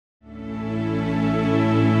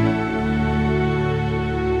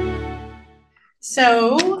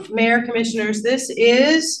So, Mayor, Commissioners, this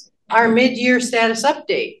is our mid-year status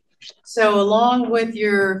update. So along with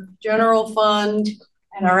your general fund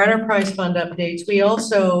and our enterprise fund updates, we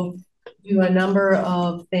also do a number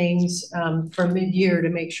of things for mid-year to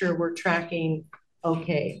make sure we're tracking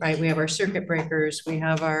okay, right? We have our circuit breakers, we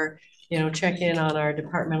have our, check-in on our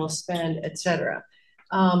departmental spend, et cetera.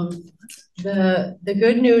 The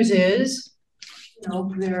good news is,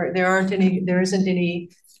 there isn't anything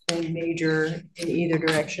major in either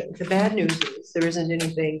direction. The bad news is there isn't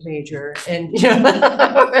anything major, and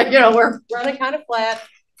we're running kind of flat,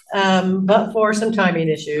 but for some timing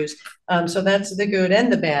issues. So that's the good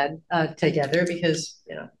and the bad together, because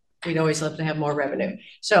we'd always love to have more revenue.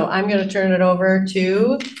 So I'm going to turn it over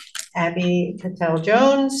to Abby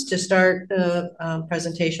Patel-Jones to start the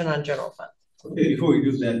presentation on general fund. Okay, before we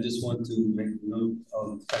do that, just want to make a note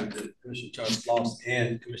of the fact that Commissioner Turner-Sloss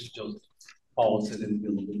and Commissioner Joseph Paul said it'll be a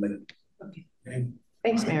little bit later. Okay.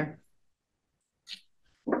 Thanks, Mayor.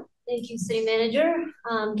 Thank you, City Manager.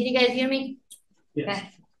 Can you guys hear me? Yes. Okay.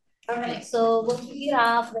 All right, so we'll kick it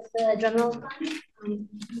off with the general fund.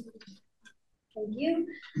 Thank you.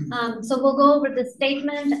 So we'll go over the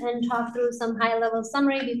statement and talk through some high-level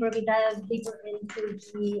summary before we dive deeper into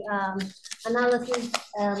the analysis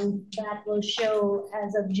that will show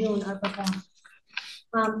as of June our performance.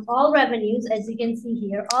 All revenues, as you can see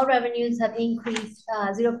here, all revenues have increased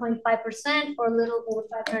 0.5% or a little over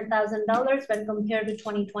 $500,000 when compared to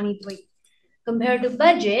 2023. Compared to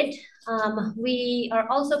budget, we are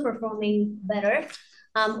also performing better.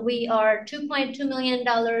 We are $2.2 million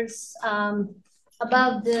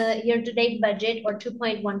above the year-to-date budget, or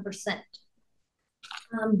 2.1%.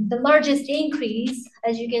 The largest increase,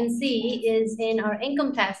 as you can see, is in our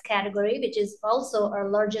income tax category, which is also our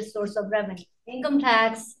largest source of revenue. Income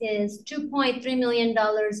tax is $2.3 million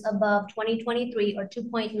above 2023, or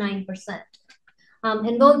 2.9%.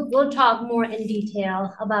 And we'll talk more in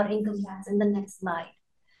detail about income tax in the next slide.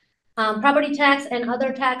 Property tax and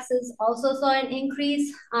other taxes also saw an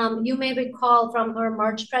increase. You may recall from our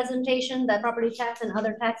March presentation that property tax and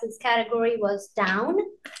other taxes category was down.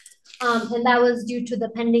 And that was due to the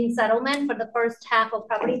pending settlement for the first half of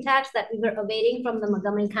property tax that we were awaiting from the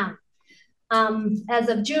Montgomery County. As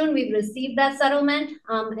of June, we've received that settlement.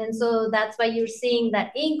 And so that's why you're seeing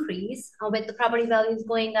that increase with the property values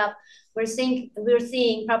going up. We're seeing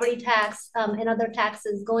property tax and other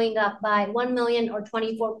taxes going up by $1 million or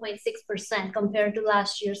 24.6% compared to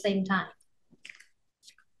last year, same time.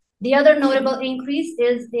 The other notable increase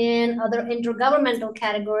is in other intergovernmental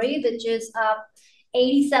category, which is up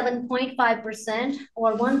 87.5%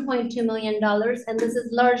 or $1.2 million. And this is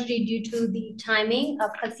largely due to the timing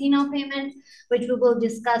of casino payment, which we will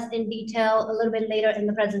discuss in detail a little bit later in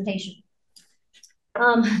the presentation.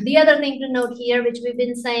 The other thing to note here, which we've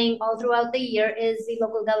been saying all throughout the year, is the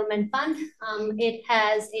local government fund. It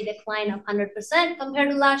has a decline of 100% compared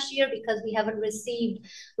to last year because we haven't received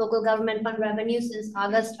local government fund revenue since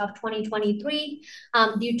August of 2023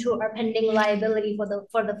 due to our pending liability for the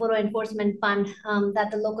photo enforcement fund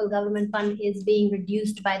that the local government fund is being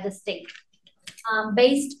reduced by the state.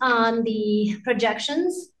 Based on the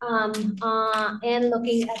projections and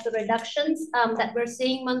looking at the reductions that we're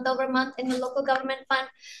seeing month over month in the local government fund,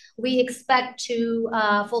 we expect to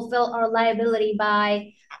fulfill our liability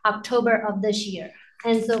by October of this year.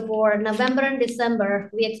 And so for November and December,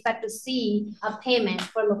 we expect to see a payment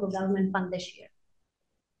for local government fund this year.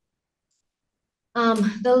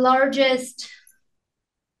 The largest,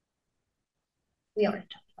 we already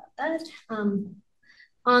talked about that.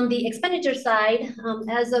 On the expenditure side,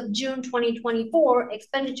 as of June 2024,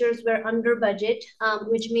 expenditures were under budget,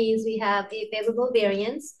 which means we have a favorable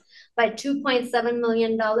variance by $2.7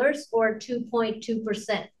 million or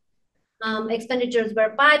 2.2%. Expenditures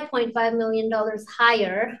were $5.5 million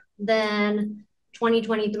higher than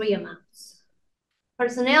 2023 amounts.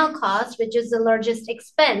 Personnel costs, which is the largest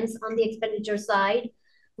expense on the expenditure side,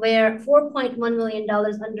 were $4.1 million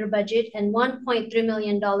under budget and $1.3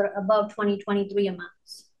 million above 2023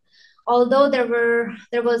 amounts. Although there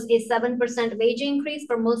was a 7% wage increase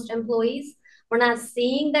for most employees, we're not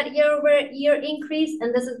seeing that year-over-year increase,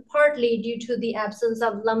 and this is partly due to the absence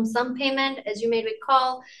of lump sum payment. As you may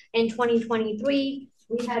recall, in 2023,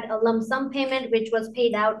 we had a lump sum payment which was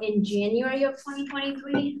paid out in January of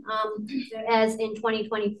 2023, whereas in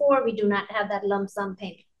 2024, we do not have that lump sum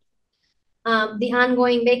payment. The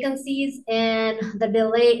ongoing vacancies and the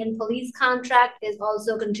delay in police contract is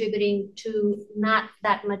also contributing to not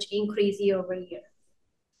that much increase year over year.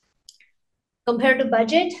 Compared to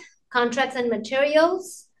budget, contracts and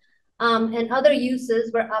materials and other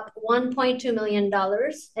uses were up $1.2 million.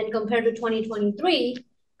 And compared to 2023,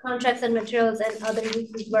 Contracts and materials and other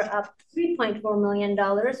uses were up $3.4 million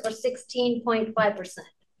or 16.5%.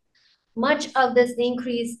 Much of this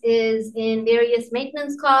increase is in various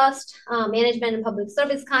maintenance costs, management and public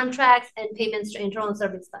service contracts, and payments to internal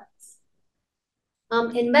service funds.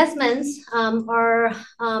 Investments are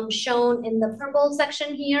shown in the purple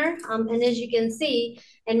section here. And as you can see,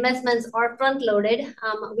 investments are front-loaded.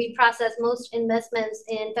 We process most investments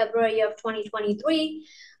in February of 2023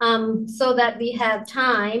 so that we have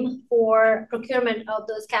time for procurement of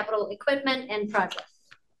those capital equipment and projects.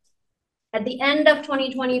 At the end of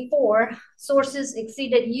 2024, sources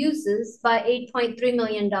exceeded uses by $8.3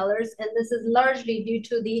 million, and this is largely due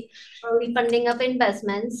to the early funding of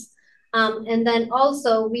investments. And then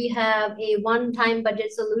also we have a one-time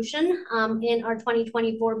budget solution in our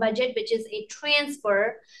 2024 budget, which is a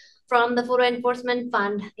transfer from the photo enforcement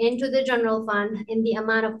fund into the general fund in the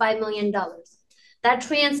amount of $5 million. That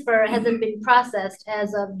transfer hasn't been processed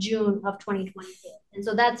as of June of 2024. And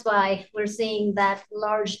so that's why we're seeing that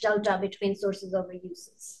large delta between sources over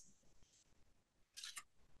uses.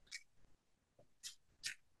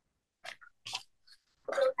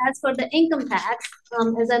 As for the income tax,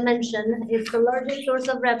 as I mentioned, it's the largest source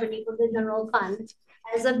of revenue for the general fund.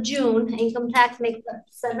 As of June, income tax makes up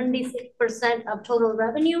 76% of total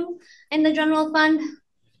revenue in the general fund.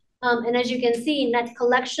 And as you can see, net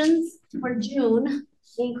collections for June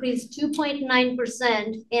increased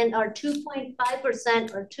 2.9% and are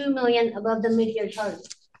 2.5% or $2 million above the mid-year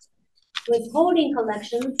target. Withholding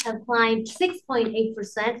collections have climbed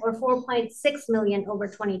 6.8% or $4.6 million over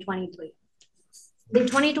 2023. The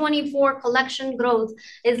 2024 collection growth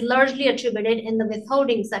is largely attributed in the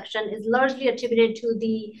withholding section, is largely attributed to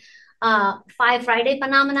the 5 Friday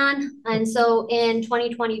phenomenon. And so in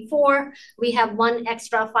 2024, we have one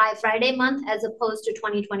extra 5 Friday month as opposed to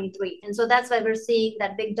 2023. And so that's why we're seeing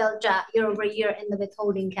that big delta year over year in the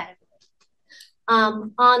withholding category.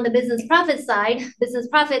 On the business profit side, business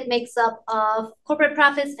profit makes up of corporate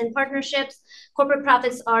profits and partnerships. Corporate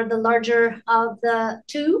profits are the larger of the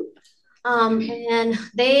two. And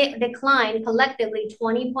they declined collectively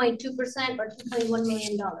 20.2% or $2.1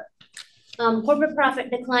 million. Corporate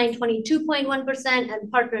profit declined 22.1%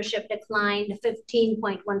 and partnership declined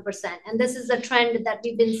 15.1%. And this is a trend that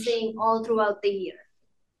we've been seeing all throughout the year.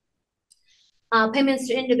 Payments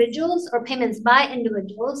to individuals or payments by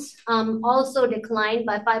individuals also declined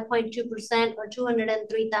by 5.2% or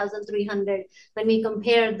 $203,300 when we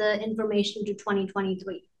compare the information to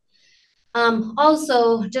 2023.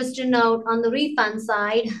 Also, just to note on the refund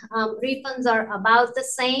side, refunds are about the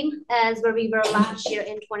same as where we were last year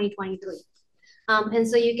in 2023. And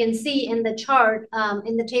so you can see in the chart,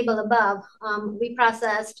 in the table above, we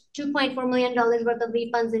processed $2.4 million worth of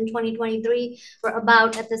refunds in 2023. We're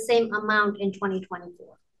about at the same amount in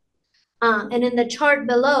 2024. And in the chart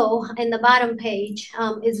below, in the bottom page,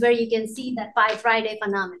 is where you can see that 5 Friday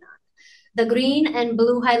phenomenon. The green and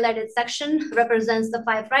blue highlighted section represents the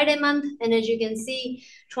 5 Friday month. And as you can see,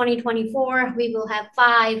 2024, we will have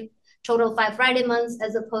 5 Friday months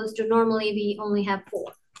as opposed to normally we only have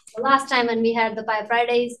 4. The last time when we had the 5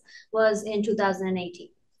 Fridays was in 2018.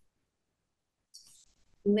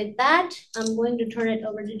 With that, I'm going to turn it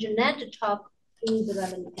over to Jeanette to talk through the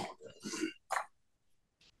revenue categories.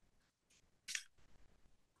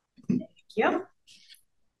 Thank you.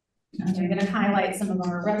 I'm going to highlight some of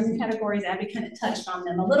our revenue categories. Abby kind of touched on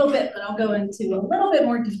them a little bit, but I'll go into a little bit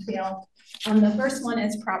more detail. The first one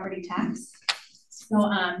is property tax. So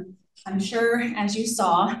I'm sure, as you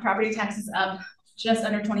saw, property tax is up just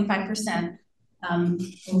under 25%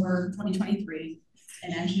 over 2023.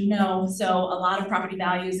 And as you know, so a lot of property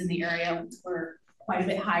values in the area were quite a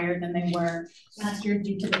bit higher than they were last year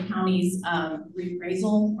due to the county's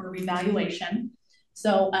reappraisal or revaluation.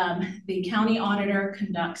 So the county auditor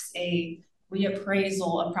conducts a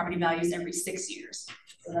reappraisal of property values every 6 years.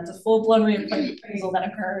 So that's a full-blown reappraisal that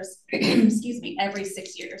occurs, excuse me, every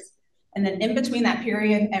 6 years. And then in between that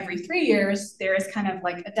period, every 3 years, there is kind of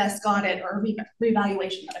like a desk audit or a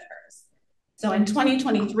revaluation that occurs. So in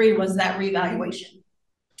 2023 was that revaluation.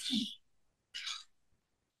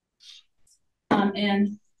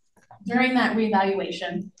 And during that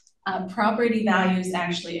revaluation, property values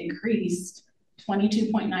actually increased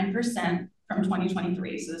 22.9% from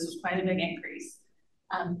 2023. So this was quite a big increase.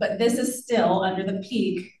 But this is still under the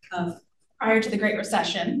peak of prior to the Great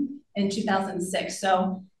Recession in 2006.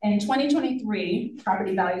 So in 2023,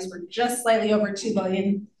 property values were just slightly over $2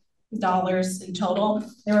 billion in total.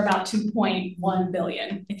 They were about $2.1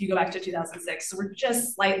 billion if you go back to 2006. So we're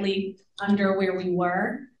just slightly under where we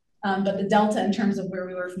were. But the delta in terms of where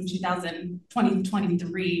we were from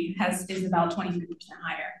 2023 is about 23%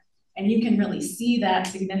 higher. And you can really see that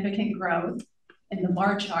significant growth in the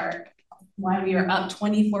bar chart, why we are up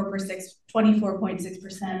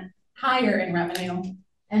 24.6% higher in revenue.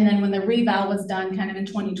 And then when the reval was done kind of in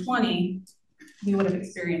 2020, we would have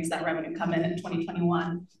experienced that revenue come in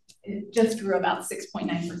 2021. It just grew about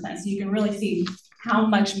 6.9%. So you can really see how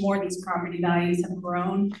much more these property values have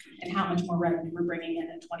grown and how much more revenue we're bringing in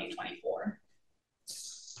 2024.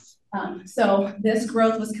 So this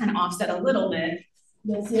growth was kind of offset a little bit.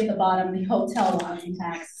 You'll see at the bottom the hotel lodging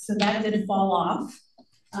tax. So that did fall off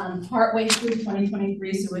partway through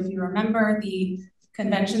 2023. So if you remember the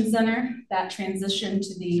convention center that transitioned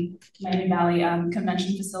to the Miami Valley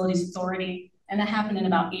Convention Facilities Authority, and that happened in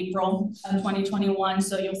about April of 2021.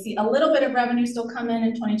 So you'll see a little bit of revenue still come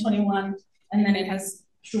in 2021, and then it has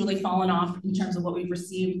truly fallen off in terms of what we've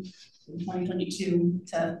received from 2022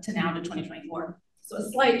 to now to 2024. So a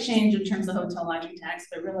slight change in terms of hotel lodging tax,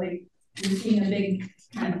 but really we're seeing a big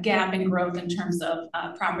kind of gap in growth in terms of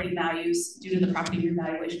property values due to the property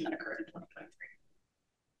revaluation that occurred in 2023.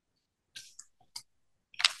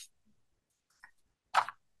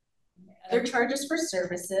 Other charges for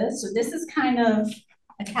services. So this is kind of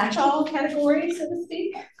a catch-all category, so to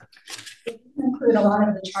speak. It include a lot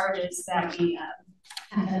of the charges that we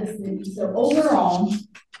have listed. So overall,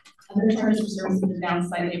 other charges for services are down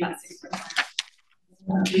slightly, about 6%.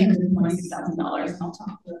 $326,000, and I'll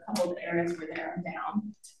talk through a couple of the areas where they're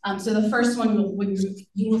down. So the first one,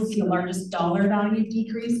 you will see the largest dollar value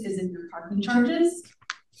decrease is in your parking charges.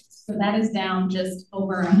 So that is down just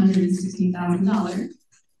over $160,000,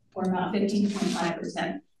 or about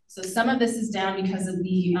 15.5%. So some of this is down because of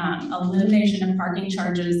the elimination of parking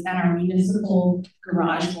charges at our municipal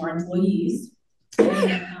garage for employees.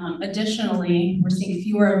 And, additionally, we're seeing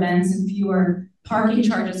fewer events and fewer parking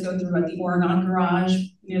charges go through at the Oregon garage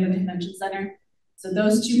near the convention center. So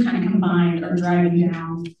those two kind of combined are driving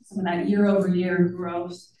down some of that year-over-year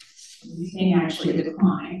growth. We're seeing actually a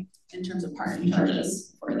decline in terms of parking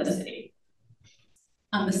charges for the city.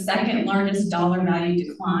 The second largest dollar value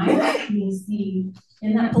decline you'll see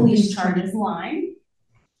in that police charges line.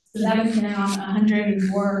 So that is now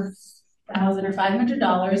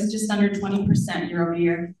 $104,500, just under 20% year over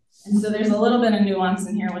year. And so there's a little bit of nuance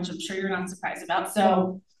in here, which I'm sure you're not surprised about.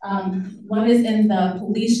 So what is in the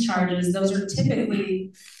police charges, those are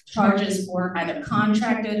typically charges for either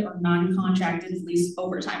contracted or non-contracted police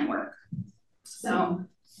overtime work. So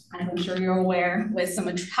I'm sure you're aware, with some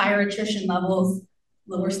higher attrition levels,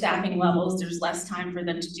 lower staffing levels, there's less time for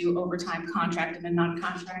them to do overtime contracted and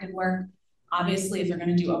non-contracted work. Obviously, if they're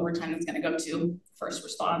going to do overtime, it's going to go to first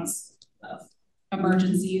response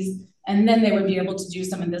emergencies, and then they would be able to do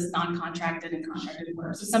some of this non-contracted and contracted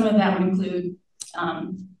work. So some of that would include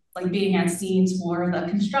like being at scenes for the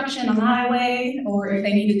construction on the highway, or if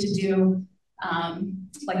they needed to do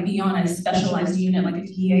like be on a specialized unit, like a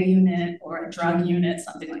DEA unit or a drug unit,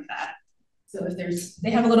 something like that. So if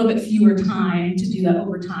they have a little bit fewer time to do that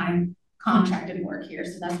overtime contracted work here.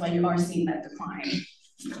 So that's why you are seeing that decline.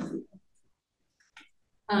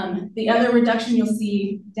 The other reduction you'll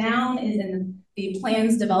see down is in the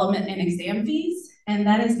plans, development, and exam fees, and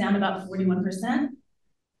that is down about 41%.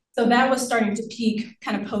 So that was starting to peak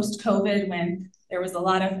kind of post-COVID when there was a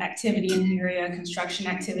lot of activity in the area, construction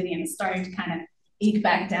activity, and it's starting to kind of eke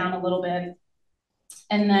back down a little bit.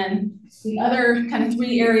 And then the other kind of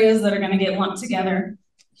three areas that are going to get lumped together.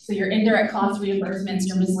 So your indirect cost reimbursements,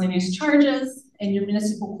 your miscellaneous charges, and your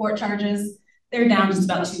municipal court charges, they're down just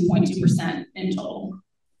about 2.2% in total.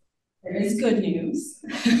 There is good news.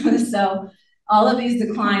 So all of these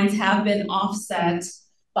declines have been offset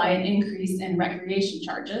by an increase in recreation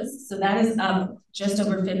charges. So that is up just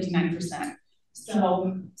over 59%.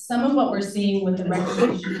 So some of what we're seeing with the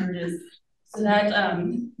recreation charges, so that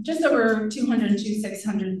just over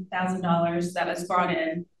 $600,000 that was brought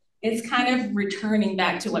in, it's kind of returning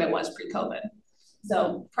back to what it was pre-COVID.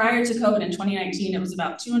 So prior to COVID in 2019, it was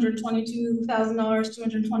about $222,000,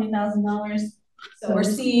 $220,000. So we're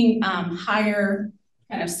seeing higher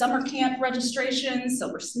kind of summer camp registrations,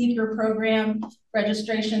 silver sneaker program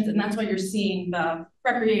registrations, and that's why you're seeing the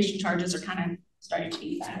recreation charges are kind of starting to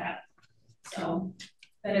eat back up. So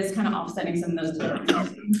that is kind of offsetting some of those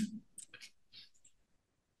differences.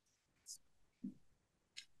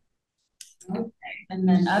 Okay, and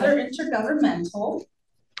then other intergovernmental.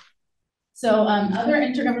 So other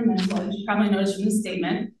intergovernmental, as you probably noticed from the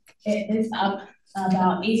statement, it is up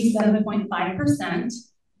about 87.5%.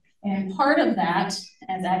 And part of that,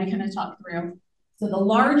 as Abby kind of talked through, so the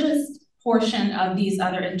largest portion of these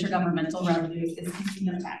other intergovernmental revenues is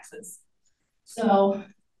casino taxes. So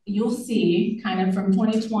you'll see kind of from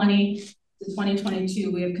 2020 to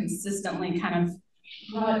 2022, we have consistently kind of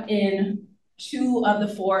brought in 2 of the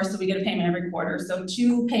 4, so we get a payment every quarter. So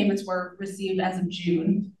 2 payments were received as of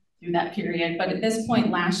June through that period. But at this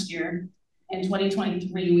point last year, in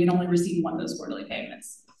 2023, we'd only received 1 of those quarterly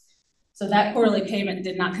payments. So that quarterly payment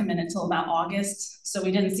did not come in until about August. So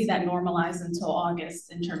we didn't see that normalize until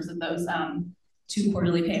August in terms of those 2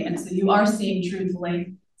 quarterly payments. So you are seeing,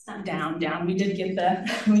 truthfully, it's not down. We did get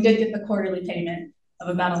the quarterly payment of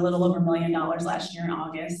about a little over $1 million last year in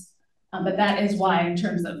August. But that is why, in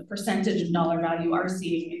terms of percentage of dollar value, you are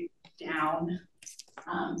seeing it down,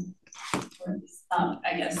 or up,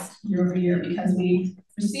 I guess, year over year, because we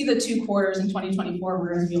received the 2 quarters in 2024,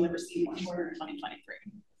 whereas we only received 1 quarter in 2023.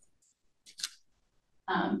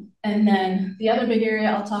 And then the other big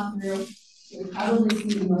area I'll talk through, you'll probably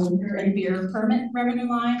see the liquor and beer permit revenue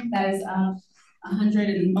line. That is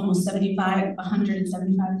almost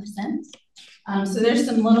 175%. So there's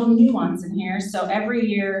some little nuance in here. So every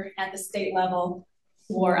year at the state level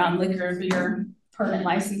for liquor and beer permit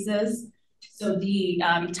licenses, so the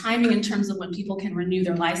timing in terms of when people can renew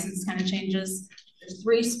their license kind of changes. There's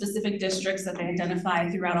 3 specific districts that they identify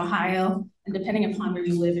throughout Ohio, and depending upon where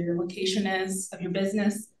you live and your location is of your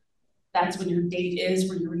business, that's when your date is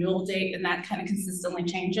for your renewal date, and that kind of consistently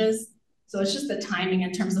changes. So it's just the timing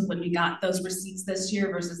in terms of when we got those receipts this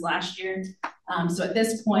year versus last year. So at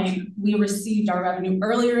this point, we received our revenue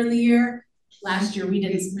earlier in the year. Last year, we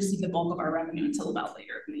didn't receive the bulk of our revenue until about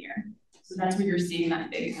later in the year. So that's where you're seeing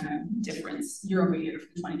that big kind of difference year over year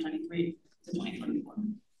from 2023 to 2024.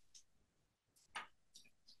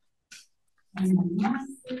 And then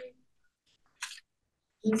lastly,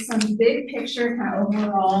 just some big picture kind of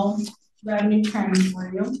overall revenue trends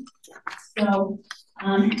for you. So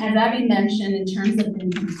as Abby mentioned, in terms of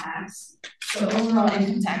income tax, so overall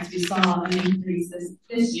income tax, we saw an increase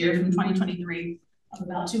this year from 2023 of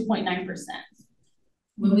about 2.9%.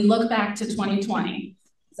 When we look back to 2020,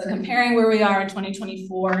 so comparing where we are in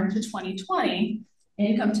 2024 to 2020,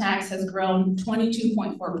 income tax has grown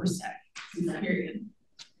 22.4% in that period.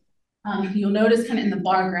 You'll notice kind of in the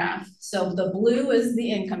bar graph. So the blue is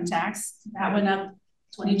the income tax. That went up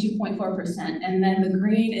 22.4%. And then the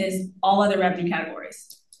green is all other revenue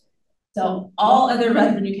categories. So all other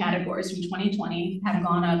revenue categories from 2020 have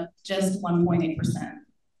gone up just 1.8%.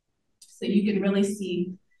 So you can really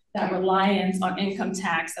see that reliance on income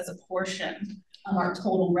tax as a portion of our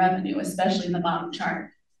total revenue, especially in the bottom chart.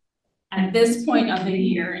 At this point of the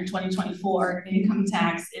year in 2024, income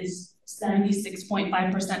tax is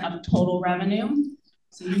 76.5% of total revenue.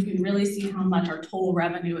 So you can really see how much our total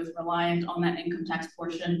revenue is reliant on that income tax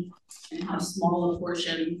portion and how small a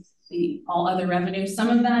portion the all other revenue. Some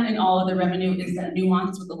of that in all other revenue is that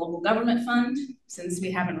nuance with the local government fund, since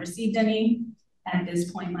we haven't received any at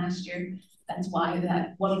this point last year. That's why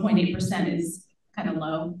that 1.8% is kind of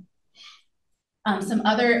low. Some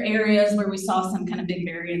other areas where we saw some kind of big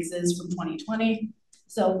variances from 2020.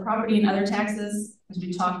 So property and other taxes, as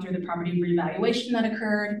we talked through the property revaluation that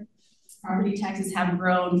occurred, property taxes have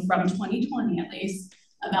grown from 2020 at least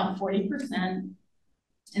about 40%.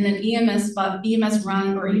 And then EMS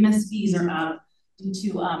run or EMS fees are up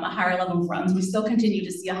due to a higher level of runs. We still continue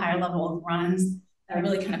to see a higher level of runs that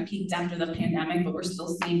really kind of peaked after the pandemic, but we're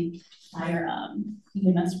still seeing higher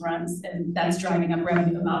EMS runs, and that's driving up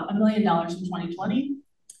revenue about $1 million from 2020.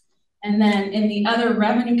 And then in the other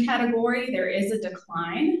revenue category, there is a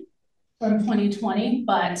decline from 2020,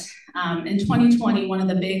 but in 2020, one of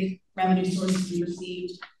the big revenue sources we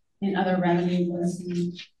received in other revenue was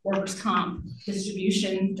the workers' comp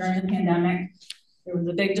distribution during the pandemic. There was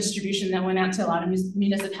a big distribution that went out to a lot of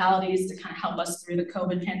municipalities to kind of help us through the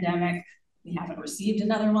COVID pandemic. We haven't received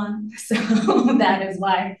another one, so that is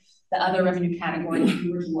why the other revenue category, if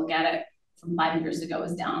you were to look at it from 5 years ago,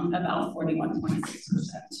 is down about 41.6%.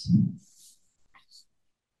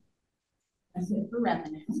 That's it for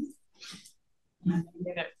revenue. I'm going to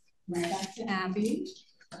give it right back to Abby.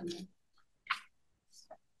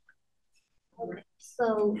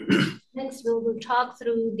 So next we will talk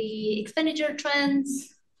through the expenditure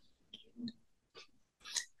trends.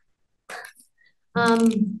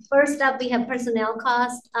 First up, we have personnel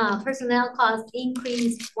costs. Personnel costs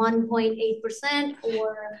increased 1.8%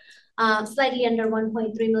 or slightly under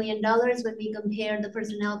 $1.3 million when we compare the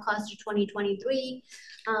personnel cost to 2023.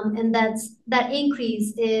 And that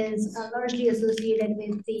increase is largely associated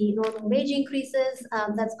with the normal wage increases.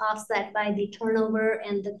 That's offset by the turnover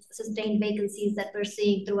and the sustained vacancies that we're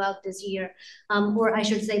seeing throughout this year, or I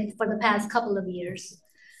should say for the past couple of years.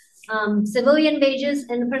 Civilian wages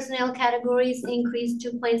and personnel categories increased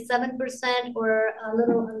 2.7% or a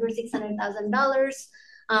little under $600,000.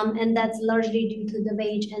 And that's largely due to the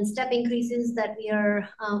wage and step increases that we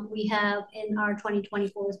have in our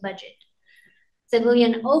 2024's budget.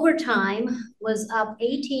 Civilian overtime was up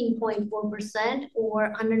 18.4% or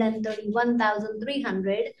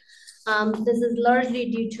 131,300. This is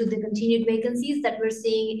largely due to the continued vacancies that we're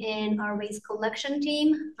seeing in our waste collection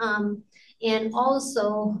team. And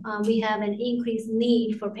also, we have an increased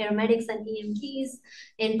need for paramedics and EMTs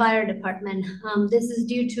in fire department. This is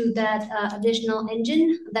due to that additional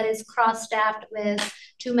engine that is cross-staffed with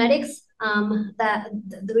 2 medics. That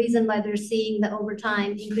the reason why we're seeing the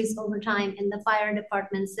increased overtime in the fire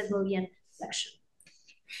department civilian section.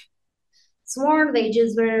 Sworn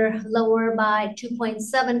wages were lower by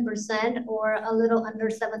 2.7% or a little under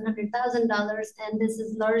 $700,000. And this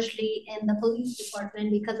is largely in the police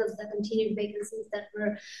department because of the continued vacancies that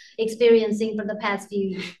we're experiencing for the past few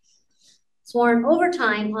years. Sworn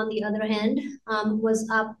overtime, on the other hand, was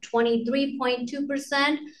up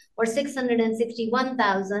 23.2% or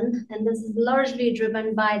 $661,000. And this is largely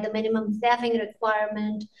driven by the minimum staffing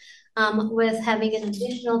requirement with having an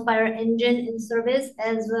additional fire engine in service,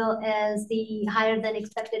 as well as the higher than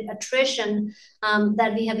expected attrition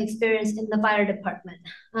that we have experienced in the fire department.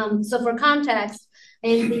 So for context,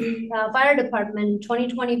 in the fire department,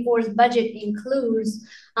 2024's budget includes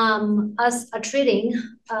us attriting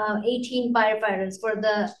 18 firefighters for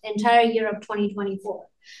the entire year of 2024.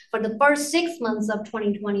 For the first 6 months of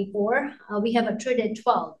 2024, we have attrited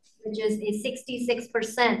 12, which is a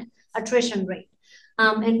 66% attrition rate.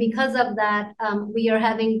 And because of that, we are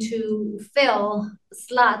having to fill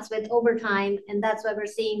slots with overtime, and that's why we're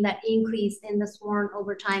seeing that increase in the sworn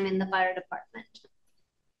overtime in the fire department.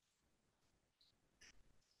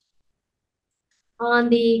 On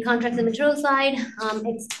the contracts and material side,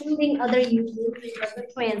 excluding other uses and other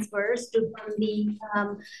transfers to fund the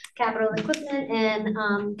capital equipment and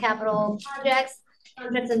capital projects,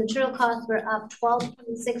 contracts and material costs were up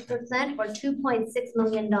 12.6% or $2.6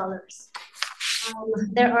 million.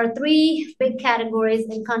 There are 3 big categories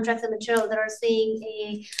in contracts and material that are seeing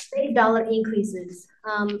a big dollar increases.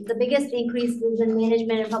 The biggest increase is in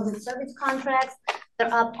management and public service contracts.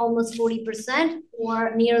 They're up almost 40%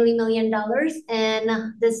 or nearly $1 million.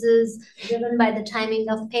 And this is driven by the timing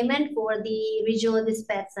of payment for the regional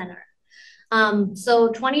dispatch center.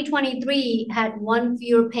 So 2023 had 1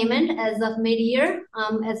 fewer payment as of mid-year,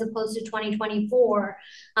 as opposed to 2024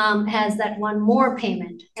 has that 1 more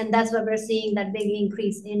payment. And that's why we're seeing that big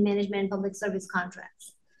increase in management and public service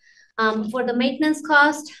contracts. For the maintenance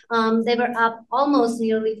cost, they were up almost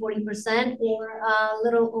nearly 40% or a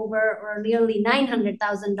little over or nearly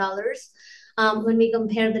 $900,000 when we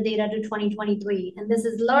compare the data to 2023. And this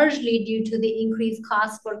is largely due to the increased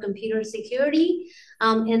cost for computer security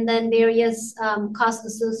and then various costs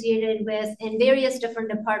associated with, in various different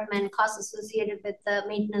department costs associated with the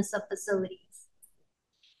maintenance of facilities.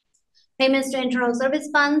 Payments to internal service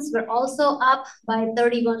funds were also up by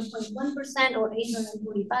 31.1% or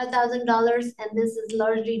 $845,000. And this is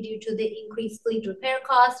largely due to the increased fleet repair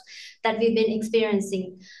costs that we've been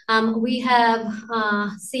experiencing. We have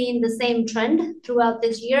seen the same trend throughout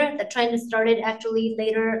this year. The trend started actually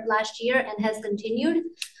later last year and has continued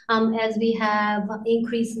as we have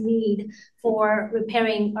increased need for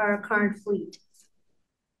repairing our current fleet.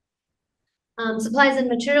 Supplies and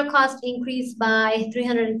material costs increased by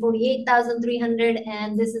 $348,300,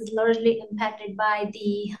 and this is largely impacted by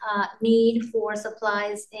the need for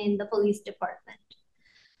supplies in the police department.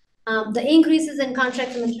 The increases in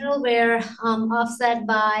contracts and material were offset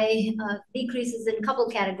by decreases in a couple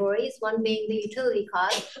categories, one being the utility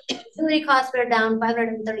costs. Utility costs were down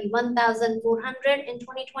 $531,400 in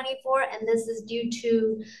 2024, and this is due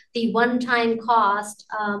to the one-time cost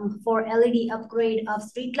for LED upgrade of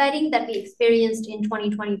street lighting that we experienced in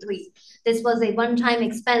 2023. This was a one-time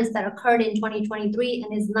expense that occurred in 2023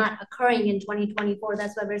 and is not occurring in 2024.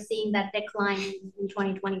 That's why we're seeing that decline in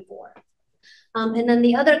 2024. And then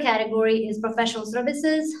the other category is professional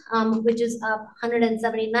services, which is up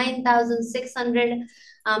 $179,600.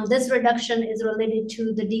 This reduction is related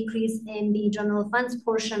to the decrease in the general funds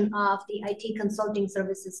portion of the IT consulting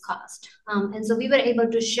services cost. And so we were able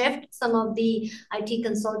to shift some of the IT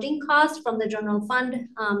consulting costs from the general fund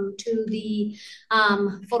to the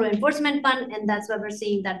photo enforcement fund, and that's why we're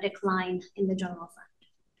seeing that decline in the general fund.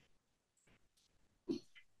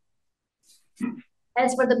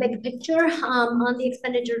 As for the big picture on the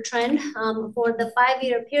expenditure trend for the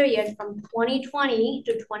 5-year period from 2020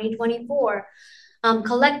 to 2024,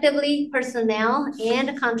 collectively personnel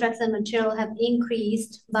and contracts and material have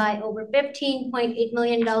increased by over $15.8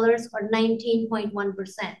 million or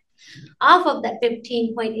 19.1%. Off of that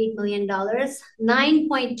 $15.8 million,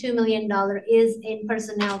 $9.2 million is in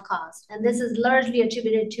personnel cost. And this is largely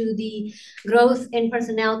attributed to the growth in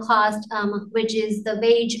personnel cost, which is the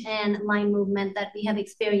wage and line movement that we have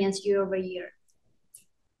experienced year over year.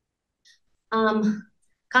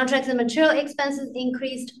 Contracts and material expenses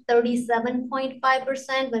increased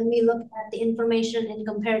 37.5% when we look at the information and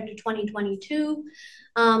compared to 2022.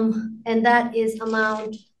 And that is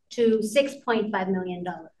amount to $6.5 million.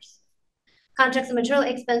 Contracts and material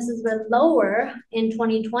expenses were lower in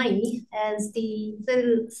 2020 as the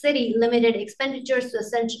city limited expenditures to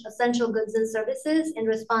essential goods and services in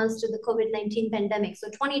response to the COVID-19 pandemic. So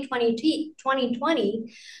 2020,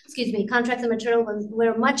 contracts and materials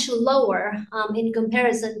were much lower in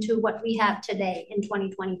comparison to what we have today in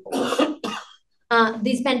 2024.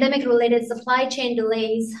 These pandemic-related supply chain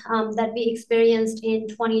delays that we experienced in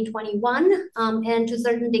 2021 and to a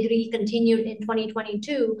certain degree continued in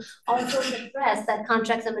 2022 also suppressed that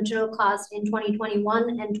contracts and material costs in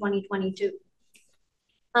 2021 and 2022.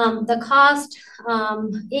 The cost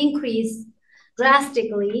increased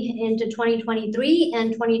drastically into 2023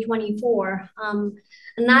 and 2024,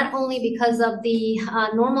 not only because of the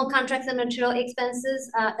normal contracts and material expenses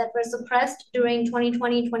that were suppressed during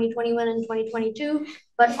 2020, 2021, and 2022,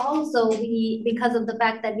 but also because of the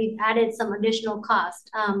fact that we've added some additional cost.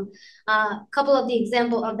 A couple of the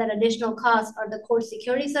examples of that additional cost are the court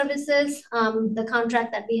security services, the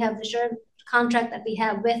contract that we have, the sheriff contract that we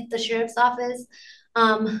have with the sheriff's office,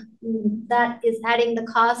 that is adding the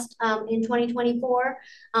cost in 2024.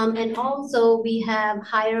 And also we have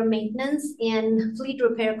higher maintenance and fleet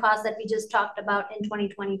repair costs that we just talked about in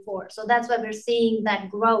 2024. So that's why we're seeing that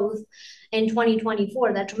growth in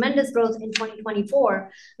 2024, that tremendous growth in 2024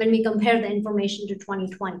 when we compare the information to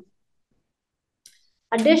 2020.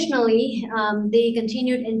 Additionally, the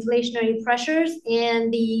continued inflationary pressures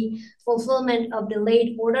and the fulfillment of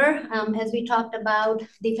delayed order, as we talked about,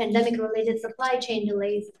 the pandemic-related supply chain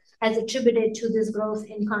delays has attributed to this growth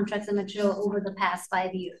in contracts and material over the past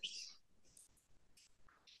 5 years.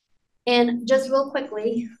 And just real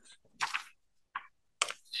quickly,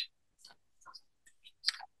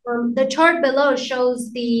 the chart below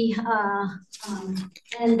shows the,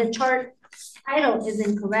 and the chart title is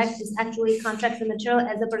incorrect. It's actually contracts and material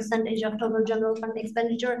as a percentage of total general fund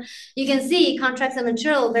expenditure. You can see contracts and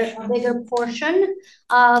material were a bigger portion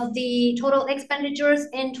of the total expenditures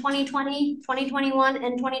in 2020, 2021,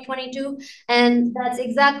 and 2022. And that's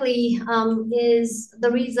exactly is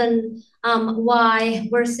the reason why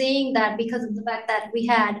we're seeing that, because of the fact that we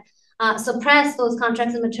had suppressed those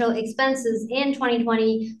contracts and material expenses in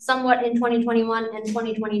 2020, somewhat in 2021 and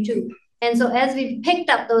 2022. And so as we've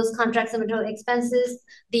picked up those contracts and material expenses,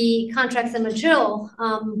 the contracts and material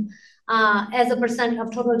as a percent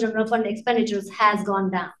of total general fund expenditures has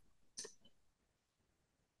gone down.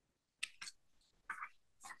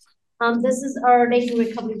 This is our Dayton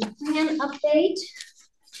Recovery Plan update.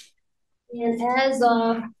 And as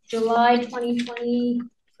of July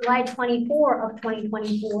 24 of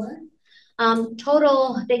 2024,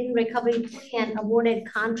 total Dayton Recovery Plan awarded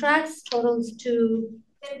contracts totals to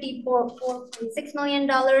 $54.6 million,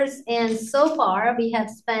 and so far we have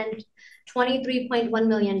spent $23.1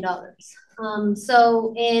 million.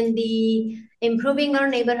 So in the improving our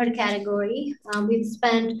neighborhood category, we've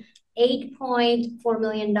spent $8.4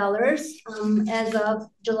 million as of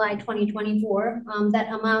July 2024.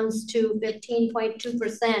 That amounts to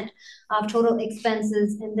 15.2% of total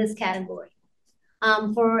expenses in this category.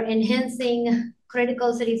 For enhancing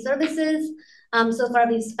critical city services, so far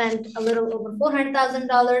we've spent a little over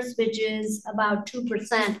 $400,000, which is about 2%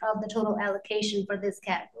 of the total allocation for this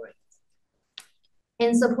category.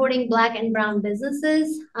 In supporting Black and brown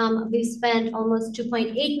businesses, we've spent almost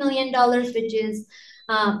 $2.8 million, which is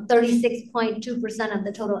 36.2% of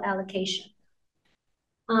the total allocation.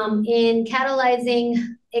 In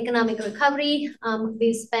catalyzing economic recovery,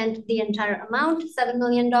 we've spent the entire amount, $7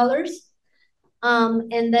 million.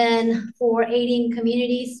 And then for aiding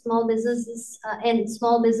communities, small businesses, and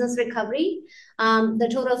small business recovery, the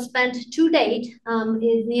total spent to date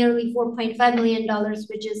is nearly $4.5 million,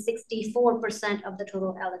 which is 64% of the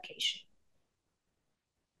total allocation.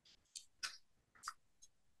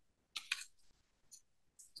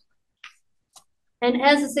 And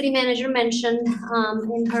as the city manager mentioned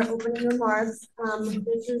in her opening remarks,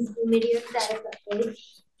 this is the immediate status update.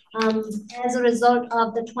 As a result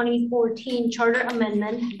of the 2014 charter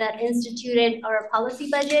amendment that instituted our policy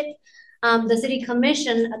budget, the City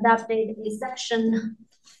Commission adopted a section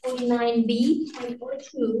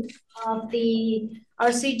 49B.42 of the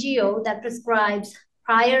RCGO that prescribes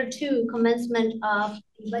prior to commencement of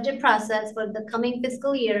the budget process for the coming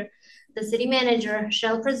fiscal year, the city manager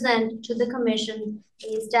shall present to the commission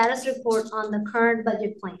a status report on the current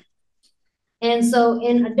budget plan. And so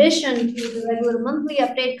in addition to the regular monthly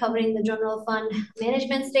update covering the general fund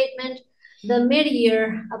management statement, the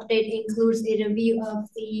mid-year update includes a review of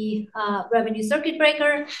the revenue circuit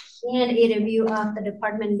breaker and a review of the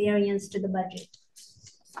department variance to the budget.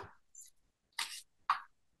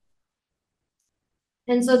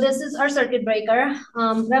 And so this is our circuit breaker.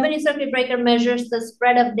 Revenue circuit breaker measures the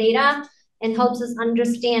spread of data and helps us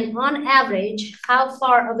understand on average how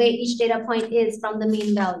far away each data point is from the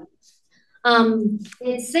mean value.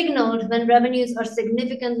 It's signaled when revenues are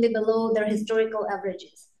significantly below their historical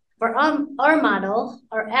averages. For our model,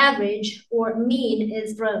 our average or mean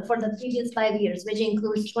is for the previous 5 years, which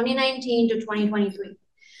includes 2019 to 2023.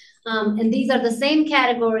 And these are the same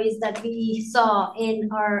categories that we saw in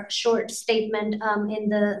our short statement in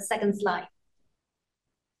the second slide.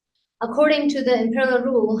 According to the imperial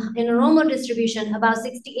rule, in a normal distribution, about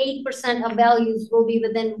 68% of values will be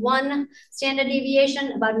within 1 standard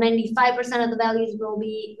deviation, about 95% of the values will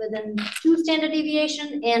be within 2 standard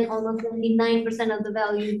deviation, and almost 99% of the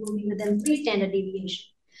values will be within 3 standard deviation.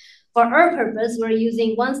 For our purpose, we're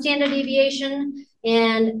using 1 standard deviation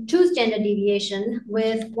and 2 standard deviation,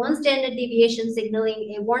 with 1 standard deviation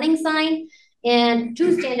signaling a warning sign and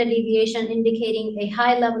 2 standard deviation indicating a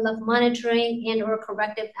high level of monitoring and or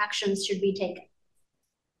corrective actions should be taken.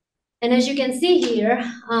 And as you can see here,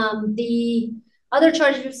 the other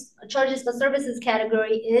charges for services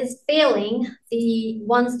category is failing the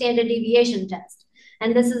 1 standard deviation test.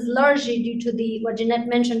 And this is largely due to what Jeanette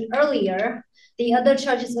mentioned earlier. The other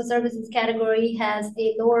charges for services category has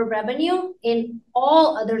a lower revenue in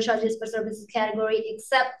all other charges for services category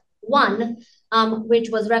except 1,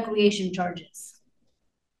 which was recreation charges.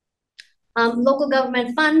 Local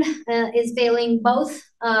government fund is failing both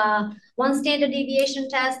 1 standard deviation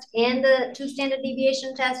test and the 2 standard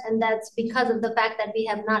deviation test, and that's because of the fact that we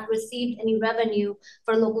have not received any revenue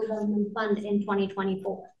for local government fund in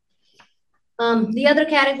 2024. The other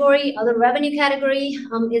category, other revenue category,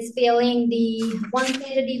 is failing the 1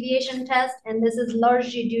 standard deviation test, and this is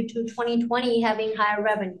largely due to 2020 having higher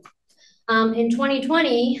revenue. In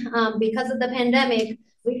 2020, because of the pandemic,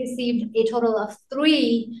 we received a total of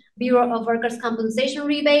 3 Bureau of Workers' Compensation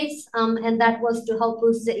rebates, and that was to help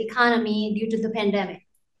boost the economy due to the pandemic.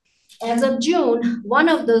 As of June, 1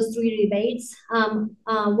 of those 3 rebates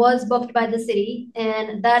was booked by the city,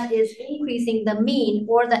 and that is increasing the mean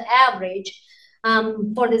or the average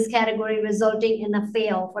for this category, resulting in a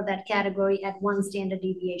fail for that category at 1 standard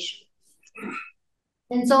deviation.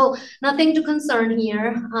 And so nothing to concern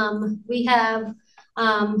here. We have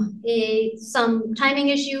some timing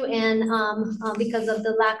issue, and because of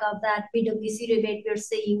the lack of that BWC rebate, we're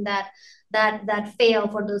seeing that fail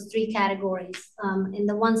for those 3 categories in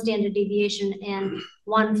the 1 standard deviation and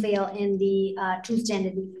 1 fail in the 2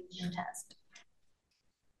 standard deviation test.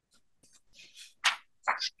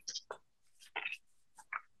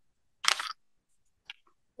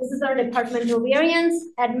 This is our departmental variance.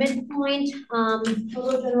 At midpoint,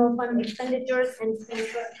 total general fund expenditures and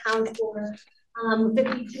transfer account for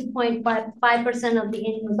 52.5% of the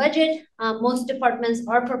annual budget. Most departments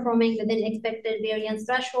are performing within expected variance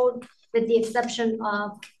threshold, with the exception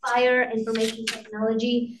of fire, information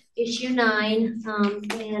technology, issue 9,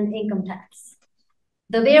 and income tax.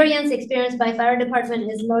 The variance experienced by fire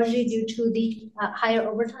department is largely due to the higher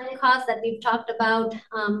overtime costs that we've talked about.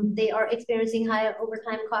 They are experiencing higher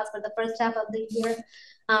overtime costs for the first half of the year.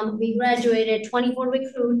 We graduated 24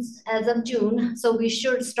 recruits as of June, so we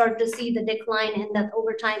should start to see the decline in that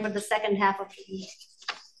overtime for the second half of the year.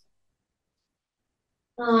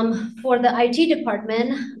 For the IT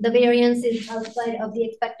department, the variance is outside of the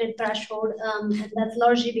expected threshold, and that's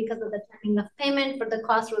largely because of the timing of payment for the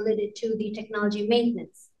costs related to the technology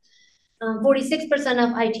maintenance. 46%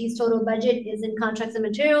 of IT's total budget is in contracts and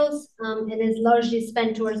materials, and is largely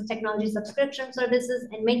spent towards technology subscription services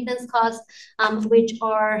and maintenance costs, which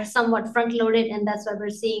are somewhat front-loaded, and that's why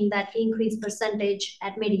we're seeing that increased percentage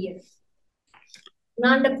at mid-year.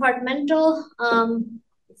 Non-departmental,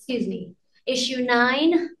 issue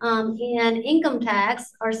 9 and income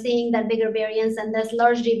tax are seeing that bigger variance, and that's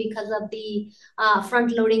largely because of the front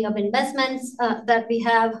loading of investments that we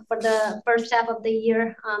have for the first half of the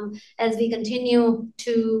year. As we continue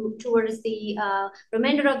towards the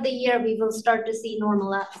remainder of the year, we will start to see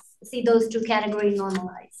those 2 categories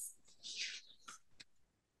normalize.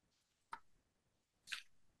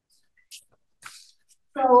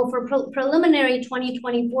 So for preliminary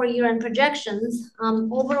 2024 year-end projections,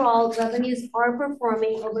 overall revenues are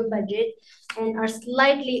performing over budget and are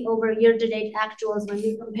slightly over year-to-date actuals when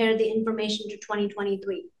we compare the information to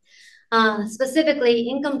 2023. Specifically,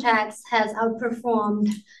 income tax has outperformed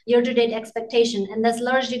year-to-date expectation, and that's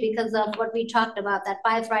largely because of what we talked about, that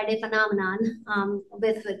 5 Friday phenomenon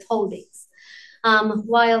with withholdings.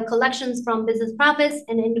 While collections from business profits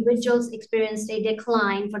and individuals experienced a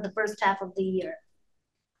decline for the first half of the year.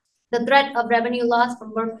 The threat of revenue loss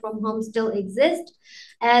from work from home still exists,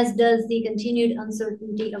 as does the continued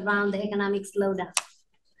uncertainty around the economic slowdown.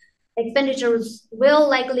 Expenditures will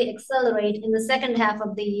likely accelerate in the second half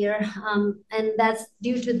of the year, and that's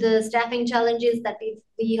due to the staffing challenges that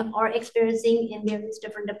we are experiencing in various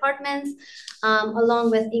different departments, along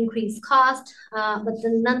with increased cost, but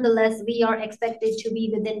nonetheless, we are expected to be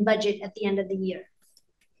within budget at the end of the year.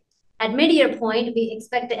 At mid-year point, we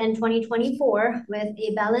expect to end 2024 with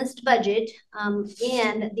a balanced budget and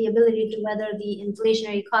the ability to weather the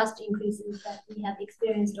inflationary cost increases that we have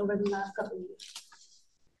experienced over the last couple of years.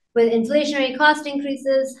 With inflationary cost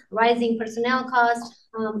increases, rising personnel costs,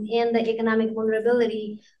 and the economic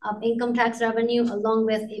vulnerability of income tax revenue, along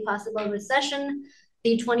with a possible recession,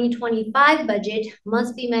 the 2025 budget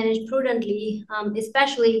must be managed prudently,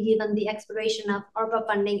 especially given the expiration of ARPA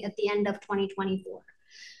funding at the end of 2024.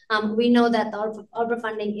 We know that the ARPA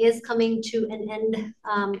funding is coming to an end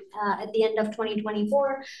at the end of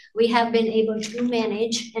 2024. We have been able to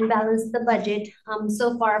manage and balance the budget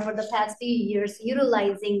so far for the past few years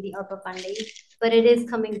utilizing the ARPA funding, but it is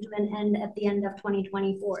coming to an end at the end of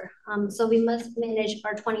 2024. So we must manage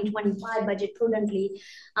our 2025 budget prudently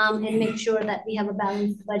and make sure that we have a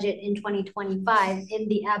balanced budget in 2025 in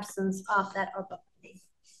the absence of that ARPA funding.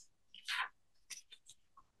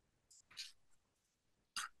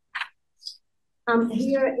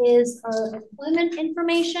 Here is our employment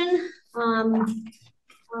information,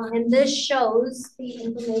 and this shows the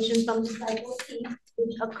information from the cycle peak,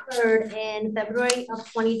 which occurred in February of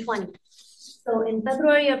 2020. So in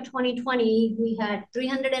February of 2020, we had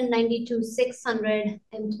 392,600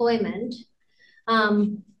 employment.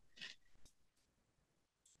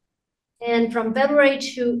 And from February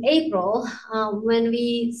to April, when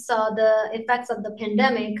we saw the effects of the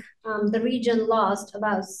pandemic, the region lost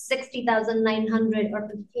about 60,900 or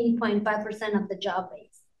 15.5% of the job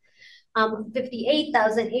base.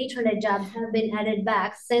 58,800 jobs have been added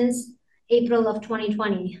back since April of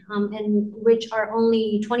 2020, and which are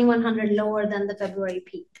only 2,100 lower than the February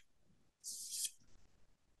peak.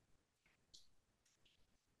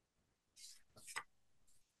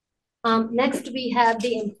 Next, we have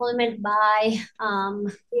the employment by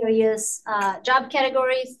various job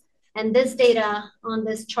categories. And this data on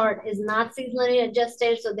this chart is not seasonally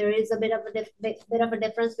adjusted, so there is a bit of a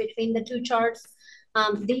difference between the two charts.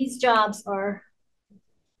 These jobs are.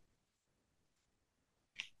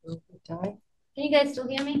 Can you guys still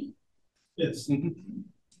hear me? Yes.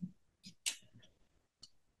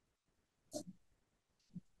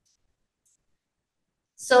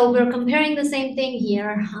 So we're comparing the same thing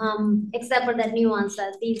here, except for that nuance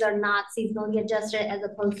that these are not seasonally adjusted as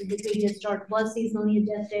opposed to the previous chart was seasonally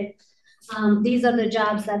adjusted. These are the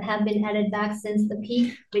jobs that have been added back since the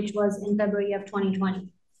peak, which was in February of 2020.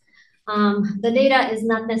 The data is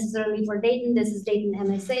not necessarily for Dayton. This is Dayton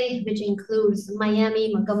MSA, which includes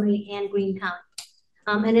Miami, Montgomery, and Greene County.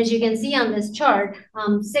 And as you can see on this chart,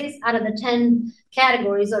 6 out of the 10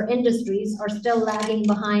 categories or industries are still lagging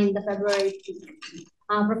behind the February peak.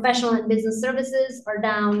 Professional and business services are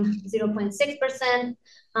down 0.6%.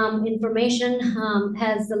 Information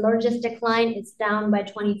has the largest decline. It's down by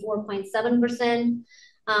 24.7%.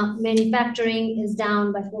 Manufacturing is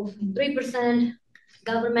down by 4.3%.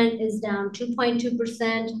 Government is down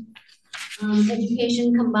 2.2%.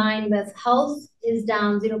 Education combined with health is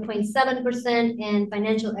down 0.7%, and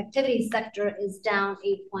financial activity sector is down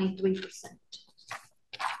 8.3%.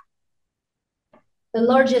 The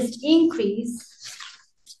largest increase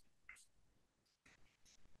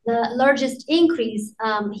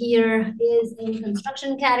here is in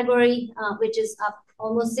construction category, which is up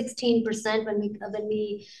almost 16% when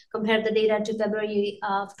we compare the data to February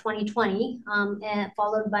of 2020, and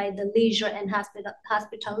followed by the leisure and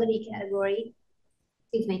hospitality category,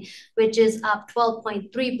 which is up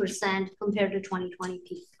 12.3% compared to 2020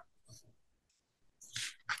 peak.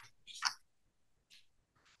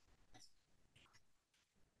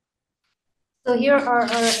 So here are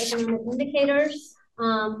our economic indicators.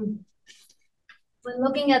 When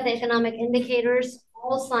looking at the economic indicators,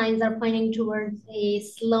 all signs are pointing towards a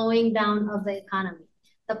slowing down of the economy.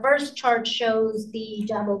 The first chart shows the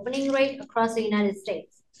job opening rate across the United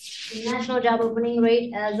States. The national job opening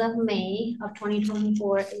rate as of May of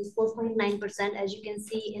 2024 is 4.9%, as you can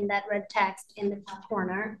see in that red text in the top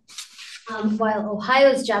corner. While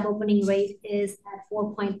Ohio's job opening rate is at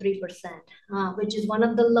 4.3%, which is one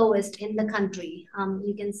of the lowest in the country.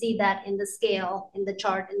 You can see that in the scale in the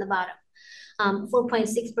chart in the bottom.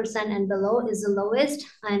 4.6% and below is the lowest,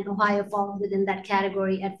 and Ohio falls within that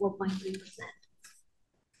category at 4.3%.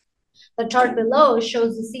 The chart below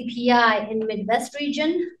shows the CPI in Midwest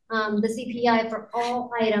region. The CPI for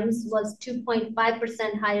all items was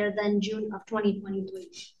 2.5% higher than June of 2023.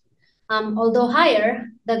 Although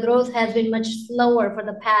higher, the growth has been much slower for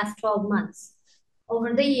the past 12 months.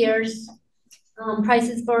 Over the years,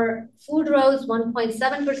 prices for food rose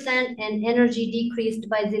 1.7% and energy decreased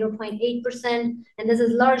by 0.8%. And this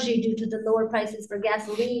is largely due to the lower prices for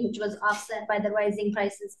gasoline, which was offset by the rising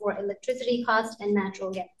prices for electricity costs and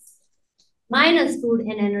natural gas. Minus food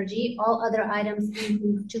and energy, all other items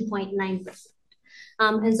improved 2.9%.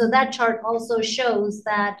 And so that chart also shows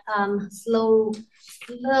that slow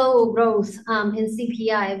growth in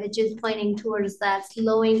CPI, which is pointing towards that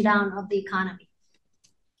slowing down of the economy.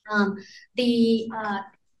 The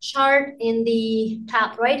chart in the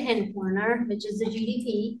top right-hand corner, which is the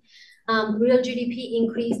GDP, real GDP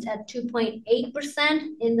increased at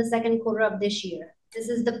 2.8% in the second quarter of this year. This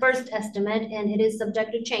is the first estimate, and it is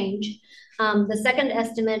subject to change. The second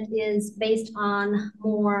estimate is based on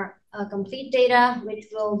more complete data, which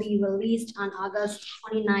will be released on August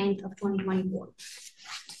 29th of 2024.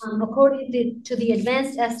 According to the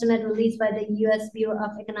advanced estimate released by the U.S. Bureau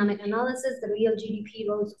of Economic Analysis, the real GDP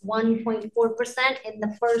rose 1.4% in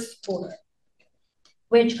the first quarter,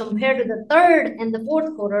 which compared to the third and the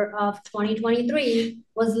fourth quarter of 2023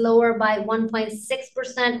 was lower by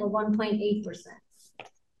 1.6% or 1.8%.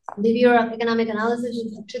 The Bureau of Economic Analysis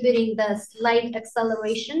is attributing the slight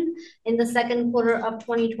acceleration in the second quarter of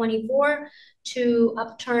 2024 to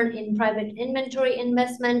upturn in private inventory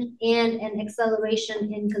investment and an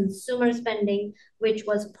acceleration in consumer spending, which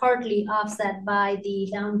was partly offset by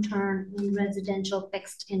the downturn in residential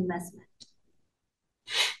fixed investment.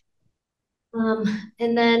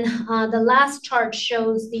 And then the last chart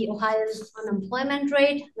shows the Ohio's unemployment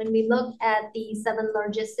rate. When we look at the 7th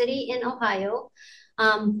largest city in Ohio,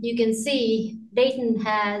 you can see Dayton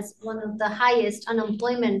has one of the highest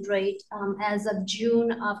unemployment rate as of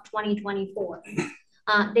June of 2024.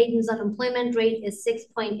 Dayton's unemployment rate is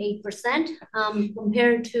 6.8%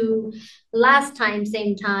 compared to last time,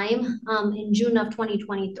 same time, in June of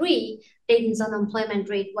 2023, Dayton's unemployment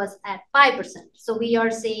rate was at 5%. So we are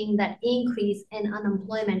seeing that increase in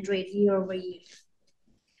unemployment rate year over year.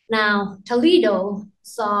 Now, Toledo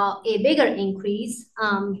saw a bigger increase.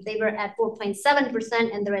 They were at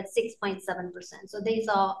 4.7% and they're at 6.7%. So they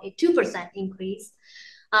saw a 2% increase,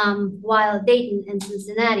 while Dayton and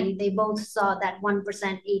Cincinnati, they both saw that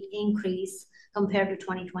 1% increase compared to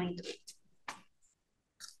 2023.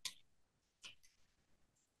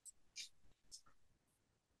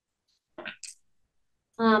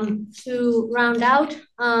 To round out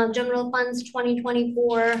general funds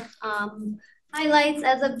 2024 highlights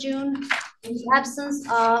as of June, in the absence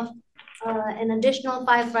of an additional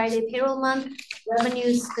 5 Friday payroll month,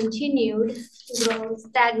 revenues continued to grow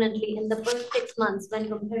stagnantly in the first 6 months when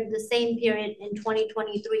compared to the same period in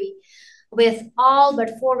 2023, with all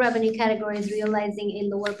but 4 revenue categories realizing a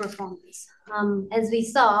lower performance. As we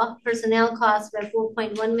saw, personnel costs were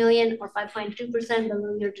 $4.1 million or 5.2%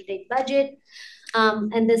 below year-to-date budget.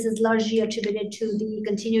 And this is largely attributed to the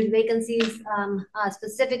continued vacancies,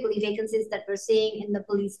 specifically vacancies that we're seeing in the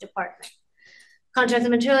police department. Contracts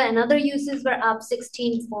and material and other uses were up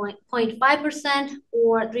 16.5%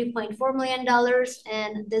 or $3.4 million.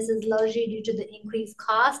 And this is largely due to the increased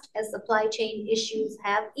cost as supply chain issues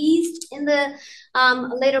have eased in the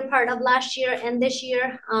later part of last year and this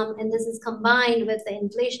year. And this is combined with the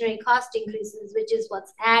inflationary cost increases, which is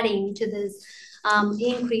what's adding to this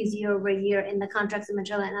increase year over year in the contracts and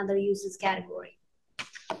material and other uses category.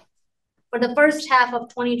 For the first half of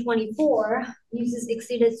 2024, uses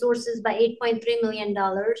exceeded sources by $8.3 million.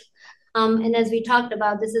 And as we talked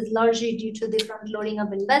about, this is largely due to the front loading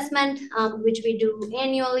of investment, which we do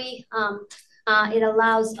annually. It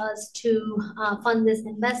allows us to fund these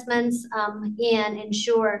investments and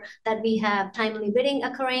ensure that we have timely bidding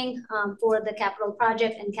occurring for the capital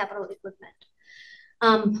project and capital equipment.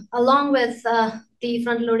 Along with the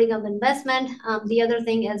front loading of investment, the other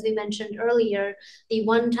thing, as we mentioned earlier, the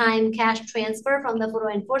one-time cash transfer from the Photo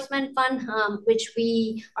Enforcement Fund, which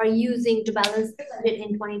we are using to balance the budget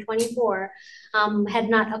in 2024, had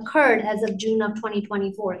not occurred as of June of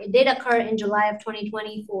 2024. It did occur in July of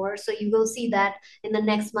 2024, so you will see that in the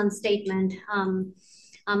next month's statement.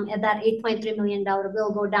 at that $8.3 million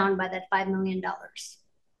will go down by that $5 million.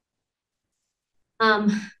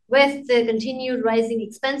 With the continued rising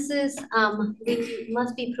expenses, we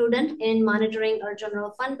must be prudent in monitoring our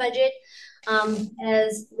general fund budget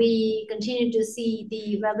as we continue to see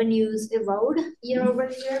the revenues erode year over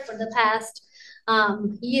year. For the past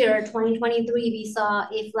year, 2023, we saw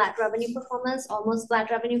a flat revenue performance, almost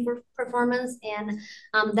flat revenue performance, and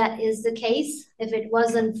that is the case. If it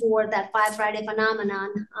wasn't for that Five Friday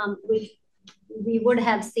phenomenon, we would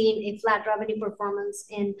have seen a flat revenue performance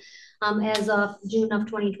in as of June of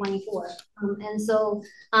 2024. And so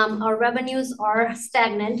our revenues are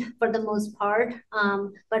stagnant for the most part,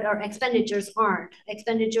 but our expenditures aren't.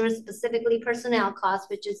 Expenditures, specifically personnel costs,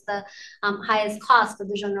 which is the highest cost for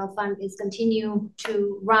the general fund, is continue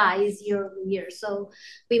to rise year over year. So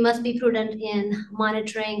we must be prudent in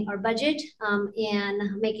monitoring our budget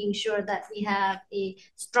and making sure that we have a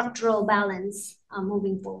structural balance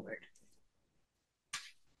moving forward.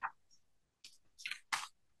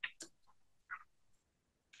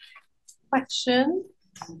 Question?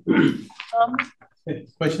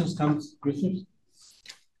 Questions, comments, questions?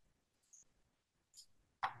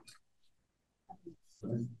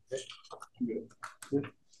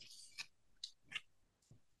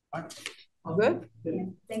 All good? Yeah,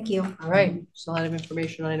 thank you. All right, it's a lot of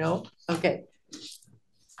information, I know. Okay.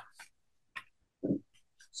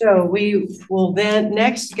 So we will then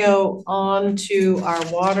next go on to our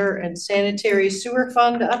water and sanitary sewer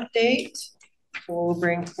fund update. We'll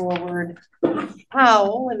bring forward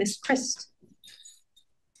Powell and Miss Christ.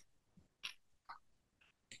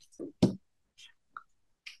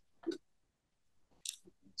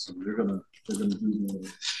 So they're gonna do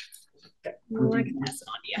the. Well, I can pass it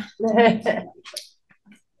on to you.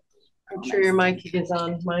 I'm sure your mic is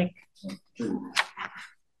on, Mike.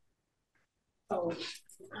 Oh.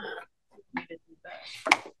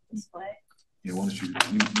 Display. Yeah, why don't you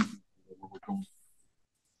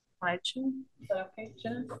Slideshow? Is that okay,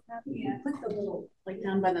 Jenna? Yeah, click the little, like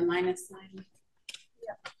down by the minus sign.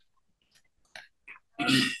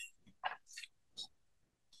 Yeah.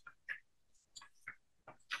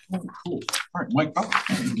 Oh, cool. All right, Mike,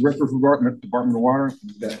 Director of Department of Water,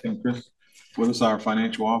 and Chris with us, our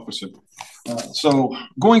financial officer. So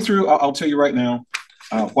going through, I'll tell you right now,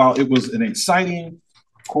 while it was an exciting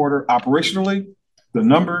quarter operationally, the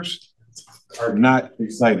numbers are not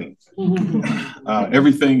exciting.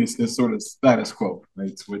 Everything is sort of status quo,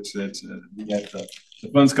 right? Which that's we got the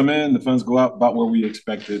funds come in, the funds go out about where we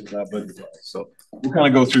expected budget-wise. So we'll kind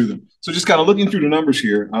of go through them. So just kind of looking through the numbers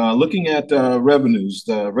here, looking at revenues.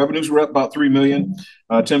 The revenues were up about $3 million,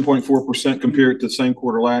 10.4% compared to the same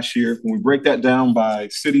quarter last year. When we break that down by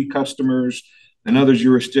city customers and other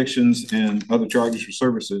jurisdictions and other charges for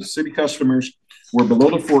services, city customers were below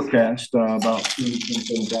the forecast, about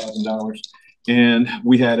 $227,000. And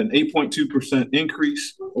we had an 8.2%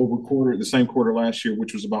 increase over the same quarter last year,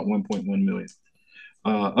 which was about 1.1 million.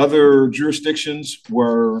 Other jurisdictions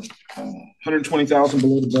were 120,000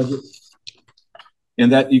 below the budget,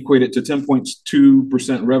 and that equated to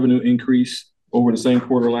 10.2% revenue increase over the same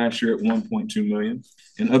quarter last year at 1.2 million.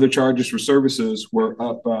 And other charges for services were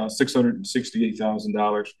up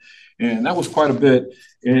 $668,000. And that was quite a bit.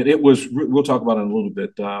 And it was, we'll talk about it in a little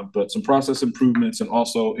bit, but some process improvements and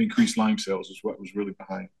also increased lime sales is what was really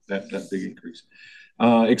behind that big increase.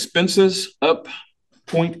 Expenses up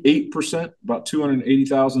 0.8%, about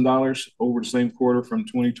 $280,000 over the same quarter from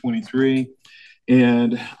 2023.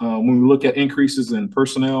 And when we look at increases in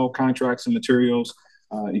personnel, contracts and materials,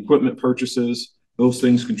 equipment purchases, those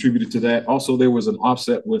things contributed to that. Also, there was an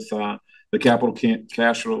offset with the capital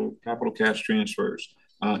cash transfers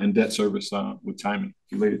and debt service with timing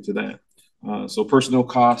related to that. So personnel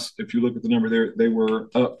costs, if you look at the number there, they were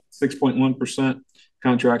up 6.1%,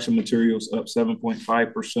 contracts and materials up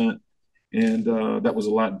 7.5%. And that was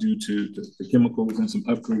a lot due to the chemicals and some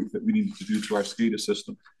upgrades that we needed to do to our SCADA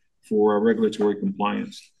system for regulatory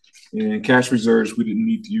compliance. And cash reserves, we didn't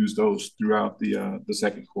need to use those throughout the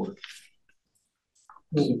second quarter.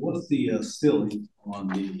 What's the ceiling on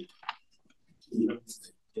the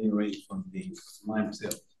generated from the lime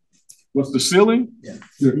sales? What's the ceiling? Yeah.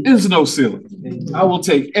 There is no ceiling. I will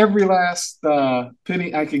take every last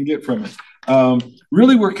penny I can get from it.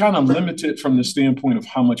 Really, we're kind of limited from the standpoint of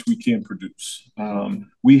how much we can produce.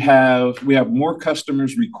 We have more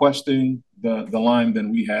customers requesting the lime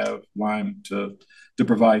than we have lime to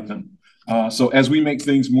provide them. So as we make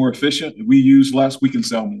things more efficient, we use less, we can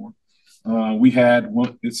sell more.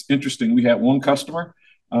 It's interesting, we had one customer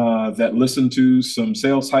that listened to some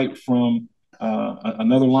sales hype from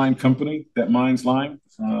another lime company that mines lime.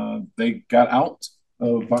 They got out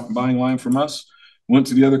of buying lime from us went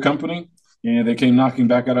to the other company, and they came knocking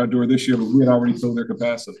back at our door this year, but we had already sold their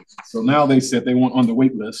capacity. So now they said they want on the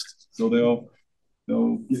wait list, so they'll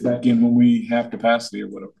get back in when we have capacity or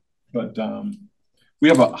whatever. But we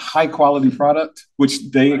have a high quality product,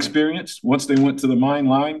 which they experienced. Once they went to the mine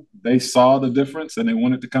line, they saw the difference and they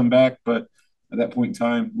wanted to come back. But at that point in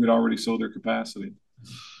time, we'd already sold their capacity.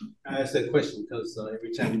 I asked that question because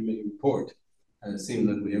every time you make a report, it seems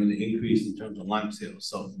like we're having an increase in terms of lime sales.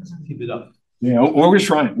 So keep it up. Yeah, well, we're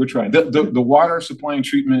trying. The water supply and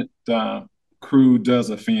treatment crew does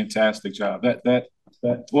a fantastic job.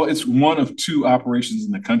 Well, it's one of 2 operations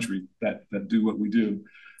in the country that do what we do.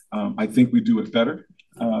 I think we do it better,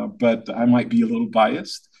 but I might be a little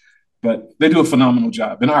biased. But they do a phenomenal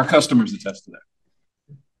job, and our customers attest to that.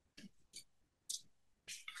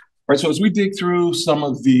 All right, so as we dig through some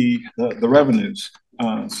of the revenues,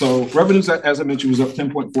 so revenues, as I mentioned, was up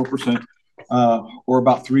 10.4%, or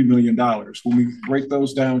about $3 million. When we break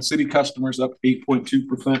those down, city customers up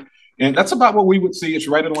 8.2%, and that's about what we would see. It's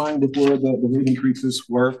right in line with where the rate increases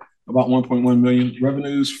were, about 1.1 million.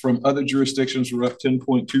 Revenues from other jurisdictions were up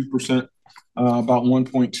 10.2%. About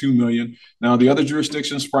 1.2 million. Now, the other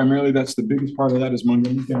jurisdictions, primarily, that's the biggest part of that is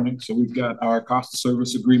Montgomery County. So we've got our cost of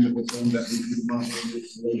service agreement with them that we do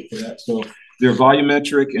related to that. So their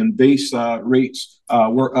volumetric and base rates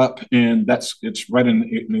were up, and it's right in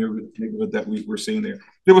the neighborhood that we're seeing there.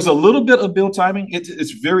 There was a little bit of bill timing.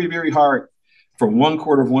 It's very, very hard from one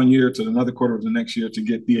quarter of one year to another quarter of the next year to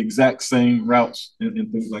get the exact same routes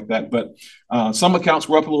and things like that. But some accounts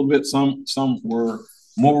were up a little bit. Some were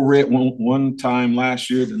more red one time last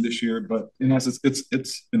year than this year, but in essence, it's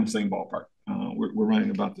in the same ballpark. We're running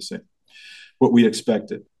about the same, what we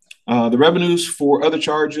expected. The revenues for other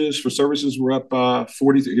charges for services were up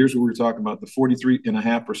 43. Here's what we were talking about: the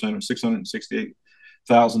 43.5%, or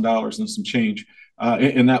 $668,000 and some change.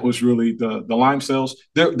 And that was really the lime sales.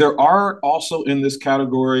 There are also in this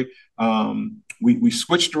category. We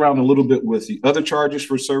switched around a little bit with the other charges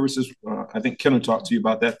for services. I think Ken talked to you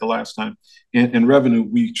about that the last time. And revenue,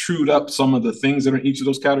 we trued up some of the things that are in each of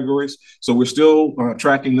those categories. So we're still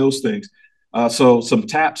tracking those things. So some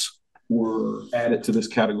taps were added to this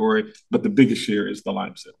category, but the biggest share is the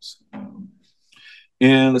lime sales.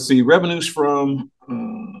 And let's see, revenues from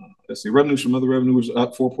other revenue was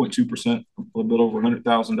up 4.2%, a little bit over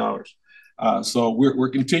 $100,000. So we're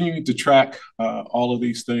continuing to track all of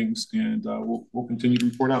these things, and we'll continue to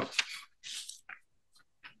report out.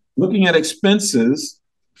 Looking at expenses,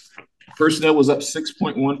 personnel was up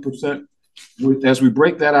 6.1%. As we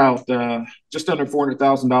break that out, just under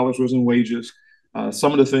 $400,000 was in wages.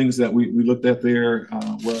 Some of the things that we looked at there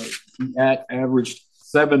were we averaged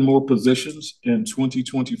 7 more positions in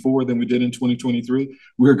 2024 than we did in 2023.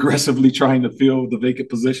 We're aggressively trying to fill the vacant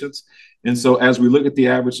positions. And so as we look at the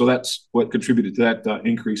average, so that's what contributed to that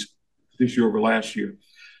increase this year over last year.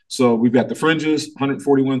 So we've got the fringes,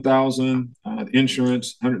 141,000,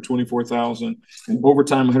 insurance, 124,000, and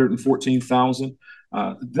overtime, 114,000.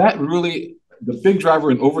 That really, the big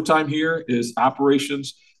driver in overtime here is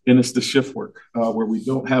operations. And it's the shift work where we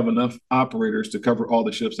don't have enough operators to cover all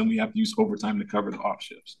the shifts, and we have to use overtime to cover the off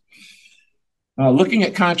shifts. Looking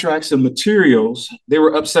at contracts and materials, they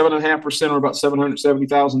were up 7.5%, or about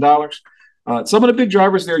 $770,000. Some of the big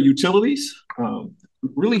drivers there are utilities,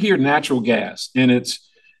 really here natural gas, and it's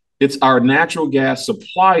our natural gas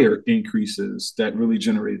supplier increases that really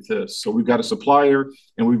generated this. So we've got a supplier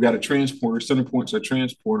and we've got a transporter. CenterPoint's a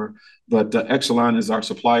transporter, but Exelon is our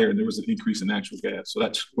supplier, and there was an increase in natural gas. So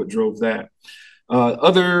that's what drove that.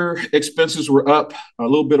 Other expenses were up a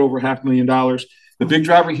little bit over $500,000. The big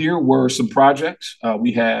driver here were some projects.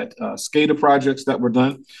 We had SCADA projects that were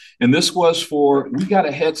done. And this was we got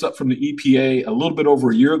a heads up from the EPA a little bit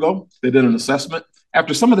over a year ago. They did an assessment.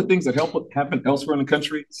 After some of the things that happened elsewhere in the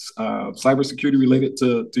country, cybersecurity related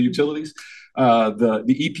to utilities, the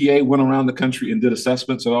EPA went around the country and did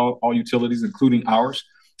assessments of all utilities, including ours.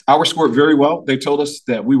 Ours scored very well. They told us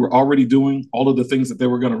that we were already doing all of the things that they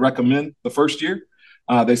were going to recommend the first year.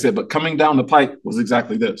 They said, but coming down the pipe was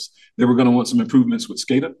exactly this. They were going to want some improvements with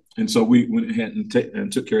SCADA. And so we went ahead and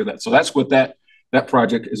took care of that. So that's what that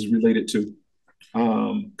project is related to.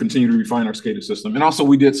 Continue to refine our SCADA system. And also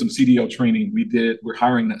we did some CDL training. We're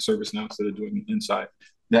hiring that service now instead of doing it inside.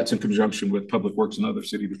 That's in conjunction with Public Works and other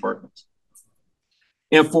city departments.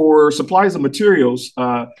 And for supplies and materials,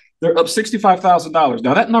 they're up $65,000.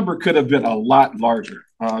 Now that number could have been a lot larger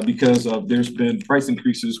because there's been price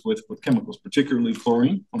increases with chemicals, particularly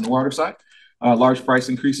chlorine on the water side, large price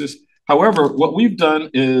increases. However, what we've done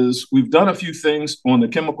is we've done a few things on the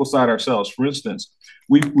chemical side ourselves. For instance,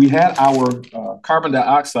 we had our carbon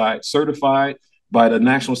dioxide certified by the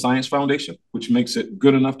National Science Foundation, which makes it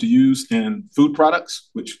good enough to use in food products,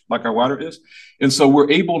 which like our water is. And so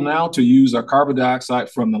we're able now to use our carbon dioxide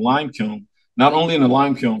from the lime kiln, not only in the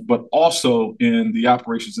lime kiln, but also in the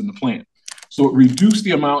operations in the plant. So it reduced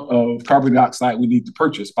the amount of carbon dioxide we need to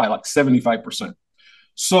purchase by like 75%.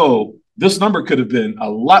 So this number could have been a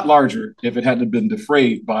lot larger if it hadn't been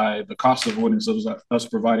defrayed by the cost avoidance of us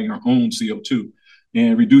providing our own CO2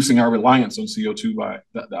 and reducing our reliance on CO2 by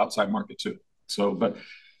the outside market too. So, but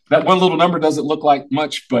that one little number doesn't look like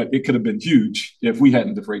much, but it could have been huge if we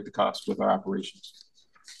hadn't defrayed the cost with our operations.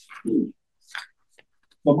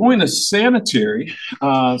 Well, going to sanitary,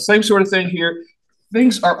 same sort of thing here.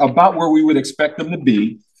 Things are about where we would expect them to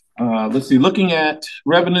be. Let's see, looking at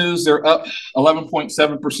revenues, they're up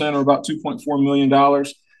 11.7% or about $2.4 million.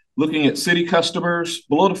 Looking at city customers,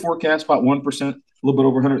 below the forecast, about 1%, a little bit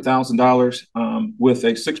over $100,000, with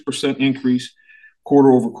a 6% increase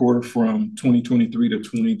quarter over quarter from 2023 to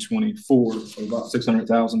 2024, so about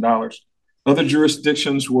 $600,000. Other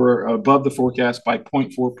jurisdictions were above the forecast by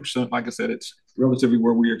 0.4%. Like I said, it's relatively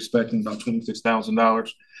where we were expecting, about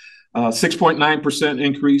 $26,000. 6.9%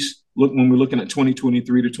 increase when we're looking at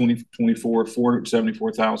 2023 to 2024,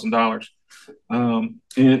 $474,000.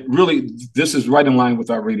 And really, this is right in line with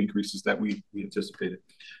our rate increases that we anticipated.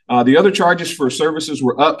 The other charges for services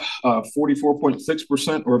were up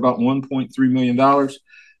 44.6% or about $1.3 million.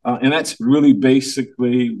 And that's really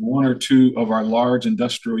basically one or two of our large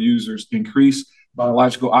industrial users increase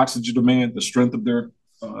biological oxygen demand, the strength of their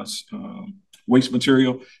waste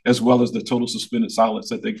material, as well as the total suspended solids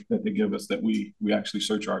that they give us that we actually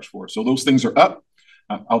surcharge for. So those things are up.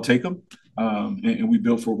 I'll take them, and we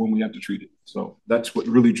bill for it when we have to treat it. So that's what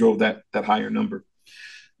really drove that higher number.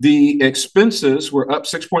 The expenses were up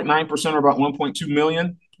 6.9% or about $1.2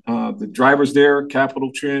 million. The drivers there,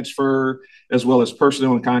 capital transfer, as well as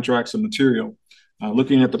personnel and contracts and material.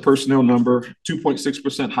 Looking at the personnel number,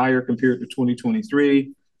 2.6% higher compared to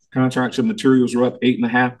 2023. Contracts and materials were up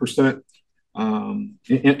 8.5%.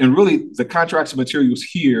 And really, the contracts and materials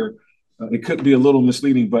here, it could be a little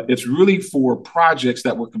misleading, but it's really for projects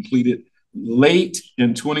that were completed late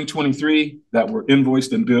in 2023 that were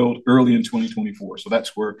invoiced and billed early in 2024. So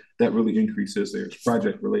that's where that really increases there. It's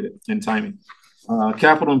project related and timing.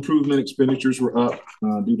 Capital improvement expenditures were up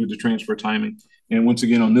due to the transfer timing. And once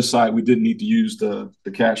again, on this side, we didn't need to use the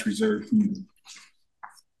cash reserve.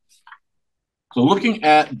 So looking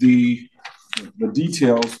at the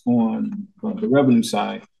details on the revenue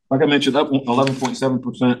side, like I mentioned, up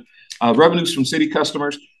 11.7%. Revenues from city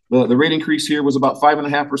customers, the rate increase here was about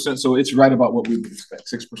 5.5%, so it's right about what we would expect.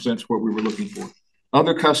 6% is what we were looking for.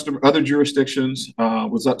 Other jurisdictions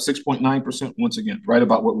was up 6.9%, once again, right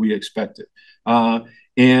about what we expected. And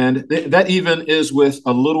that even is with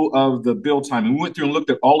a little of the bill timing. We went through and looked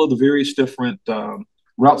at all of the various different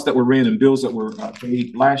routes that were ran and bills that were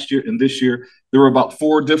paid last year and this year. There were about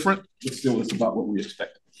 4 different, but still it's about what we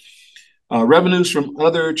expected. Revenues from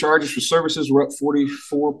other charges for services were up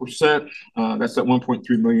 44%. That's at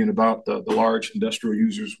 $1.3 million, about the large industrial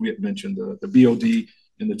users we had mentioned, the BOD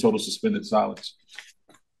and the total suspended solids.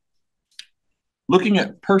 Looking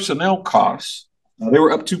at personnel costs, they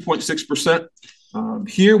were up 2.6%.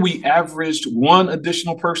 Here we averaged 1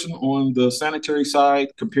 additional person on the sanitary side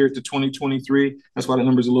compared to 2023. That's why the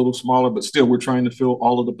number is a little smaller, but still we're trying to fill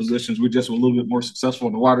all of the positions. We're just a little bit more successful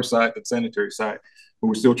on the water side than sanitary side, but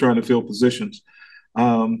we're still trying to fill positions.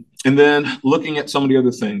 And then looking at some of the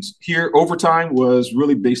other things here, overtime was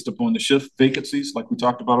really based upon the shift vacancies, like we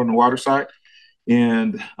talked about on the water side,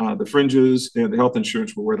 and the fringes and the health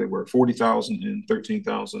insurance were where they were, $40,000 and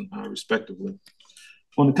 $13,000 respectively.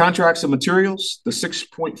 On the contracts and materials, the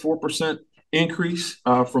 6.4% increase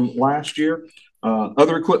from last year.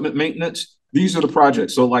 Other equipment maintenance, these are the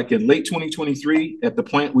projects. So like in late 2023 at the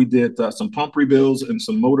plant, we did some pump rebuilds and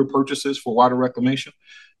some motor purchases for water reclamation.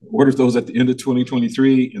 Ordered those at the end of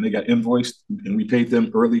 2023 and they got invoiced and we paid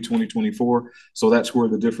them early 2024. So that's where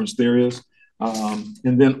the difference there is. And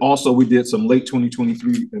then also we did some late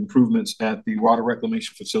 2023 improvements at the water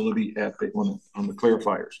reclamation facility on the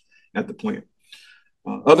clarifiers at the plant.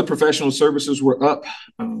 Other professional services were up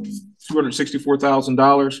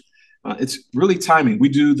 $264,000. It's really timing. We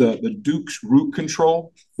do the Duke's root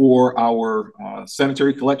control for our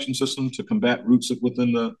sanitary collection system to combat roots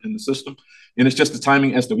within the system. And it's just the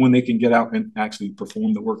timing as to when they can get out and actually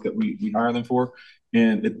perform the work that we hire them for.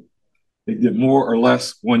 And they did more or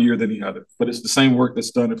less one year than the other. But it's the same work that's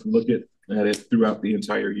done if we look at it throughout the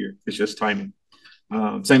entire year. It's just timing.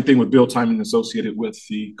 Same thing with bill timing associated with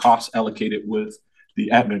the costs allocated with the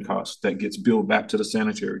admin costs that gets billed back to the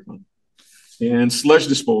sanitary fund. And sludge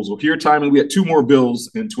disposal. Here, timing, we had 2 more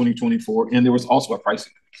bills in 2024, and there was also a price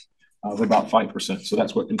increase of about 5%. So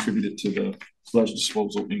that's what contributed to the sludge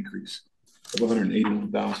disposal increase of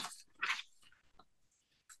 181,000.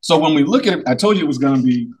 So when we look at it, I told you it was going to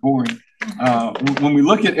be boring. When we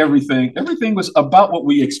look at everything was about what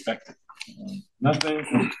we expected.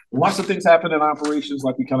 Lots of things happen in operations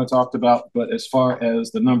like we kind of talked about, but as far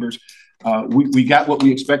as the numbers, we got what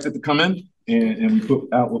we expected to come in, and we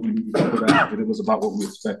put out what we needed to put out, but it was about what we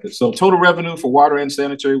expected. So total revenue for water and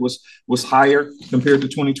sanitary was higher compared to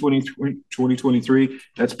 2023.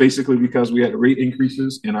 That's basically because we had rate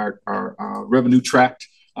increases, and our revenue tracked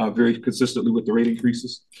very consistently with the rate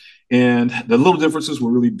increases. And the little differences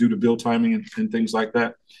were really due to bill timing and things like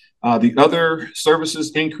that. The other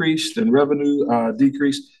services increased and revenue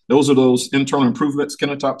decreased. Those are those internal improvements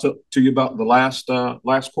Ken talked to you about the last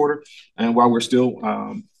quarter. And while we're still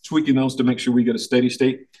tweaking those to make sure we get a steady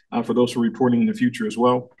state for those who are reporting in the future as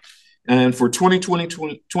well. And for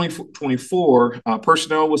 2024,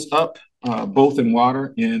 personnel was up both in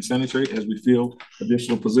water and sanitary as we fill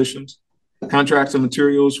additional positions. Contracts and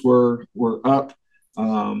materials were up.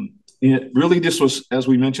 And really, this was, as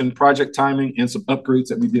we mentioned, project timing and some upgrades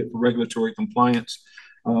that we did for regulatory compliance.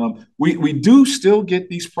 We do still get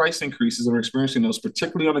these price increases and are experiencing those,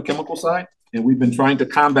 particularly on the chemical side. And we've been trying to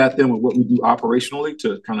combat them with what we do operationally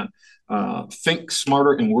to kind of think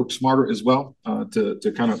smarter and work smarter as well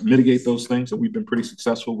to kind of mitigate those things. And we've been pretty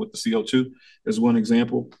successful with the CO2 as one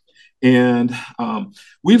example. And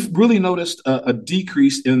we've really noticed a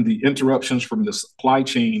decrease in the interruptions from the supply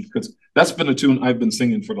chain, because that's been a tune I've been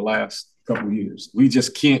singing for the last couple of years. We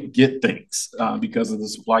just can't get things because of the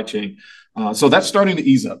supply chain. So that's starting to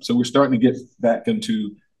ease up. So we're starting to get back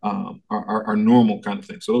into our normal kind of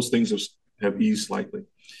thing. So those things have eased slightly.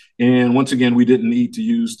 And once again, we didn't need to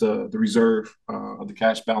use the reserve of the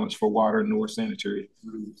cash balance for water nor sanitary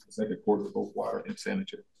through the second quarter of both water and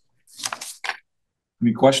sanitary.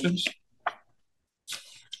 Any questions?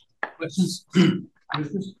 Questions?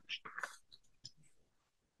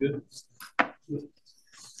 Good.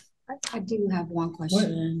 I do have one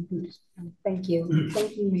question. Thank you.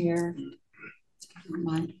 Thank you, Mayor.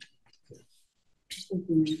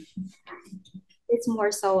 It's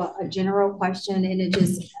more so a general question, and it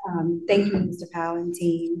just, thank you, Mr. Powell and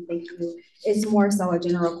team. Thank you. It's more so a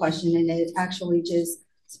general question, and it actually just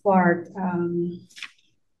sparked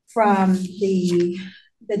from the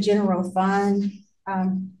general fund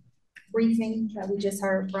briefing that we just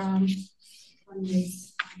heard from the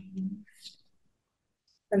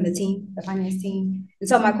team, the finance team. And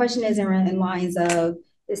so my question is in lines of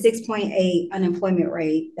the 6.8 unemployment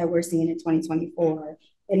rate that we're seeing in 2024,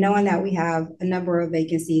 and knowing that we have a number of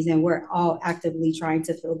vacancies and we're all actively trying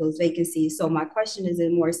to fill those vacancies. So my question is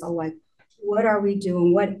more so like, what are we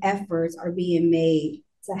doing? What efforts are being made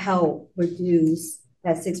to help reduce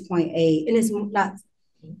that 6.8? And it's not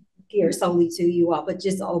geared solely to you all, but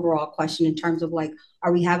just an overall question in terms of like,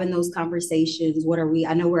 are we having those conversations? What are we?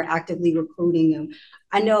 I know we're actively recruiting them.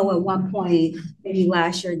 I know at one point, maybe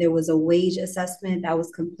last year, there was a wage assessment that was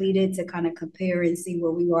completed to kind of compare and see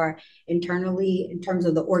where we are internally in terms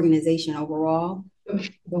of the organization overall.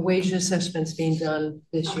 The wage assessment's being done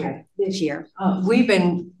this year. This year. We've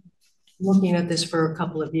been looking at this for a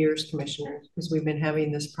couple of years, commissioners, because we've been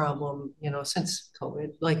having this problem, since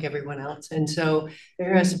COVID, like everyone else. And so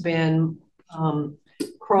there has been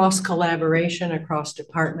cross collaboration across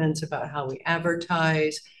departments about how we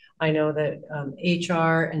advertise. I know that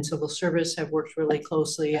HR and civil service have worked really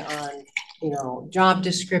closely on, job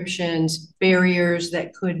descriptions, barriers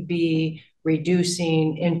that could be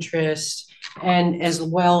reducing interest, and as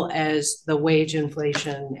well as the wage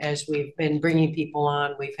inflation. As we've been bringing people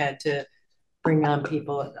on, we've had to bring on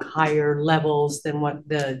people at higher levels than what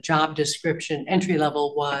the job description entry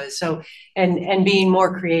level was. So, and being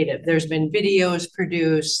more creative. There's been videos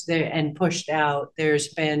produced and pushed out. There's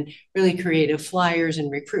been really creative flyers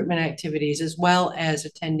and recruitment activities, as well as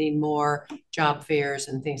attending more job fairs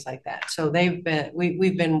and things like that. So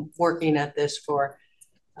we've been working at this for,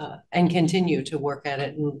 and continue to work at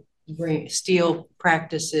it and steal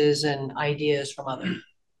practices and ideas from others.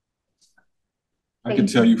 I can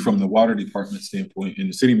tell you from the water department standpoint, and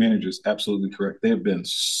the city manager is absolutely correct. They have been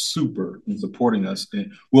super in supporting us.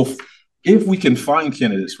 And if we can find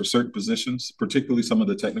candidates for certain positions, particularly some of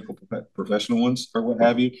the technical professional ones or what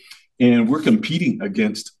have you, and we're competing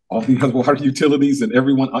against all the other water utilities and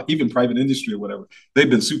everyone, even private industry or whatever, they've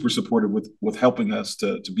been super supportive with helping us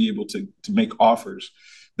to be able to make offers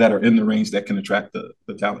that are in the range that can attract the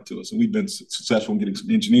talent to us. And we've been successful in getting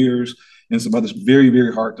some engineers and some others. Very,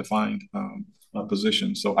 very hard to find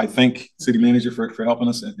position. So I thank City Manager for helping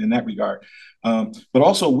us in that regard. But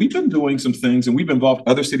also, we've been doing some things, and we've involved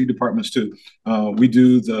other city departments too.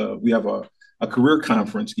 We have a career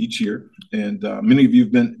conference each year, and many of you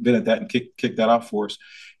have been at that and kicked that off for us.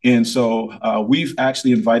 And so we've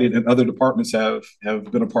actually invited, and other departments have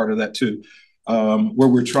been a part of that too, where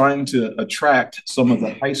we're trying to attract some of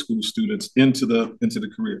the high school students into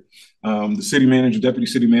the career. The city manager, deputy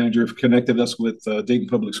city manager have connected us with Dayton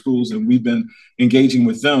Public Schools, and we've been engaging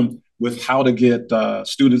with them with how to get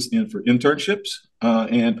students in for internships.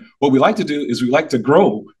 And what we like to do is we like to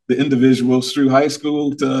grow the individuals through high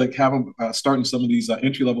school to have them start in some of these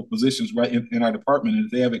entry-level positions right in our department. And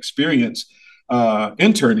if they have experience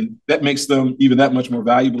interning, that makes them even that much more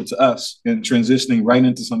valuable to us in transitioning right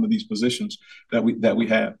into some of these positions that we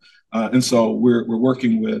have. And so we're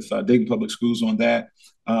working with Dayton Public Schools on that,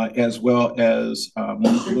 as well as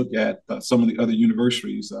when we look at some of the other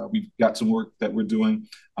universities. We've got some work that we're doing.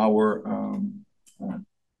 Our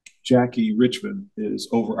Jackie Richmond is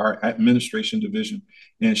over our administration division,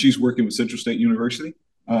 and she's working with Central State University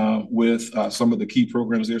with some of the key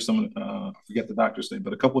programs there. I forget the doctor's name,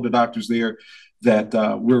 but a couple of the doctors there that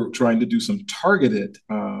we're trying to do some targeted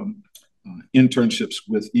internships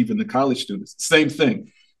with even the college students. Same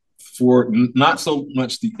thing for not so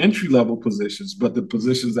much the entry-level positions, but the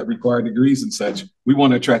positions that require degrees and such. We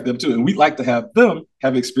want to attract them too. And we'd like to have them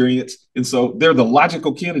have experience. And so they're the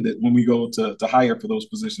logical candidate when we go to hire for those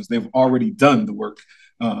positions. They've already done the work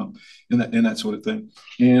and that sort of thing.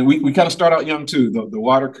 And we kind of start out young too. The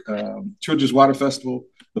water, Children's Water Festival,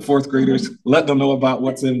 the fourth graders, let them know about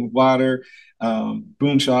what's in water.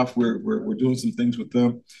 Boonshoff, we're doing some things with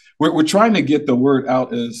them. We're trying to get the word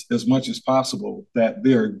out as much as possible that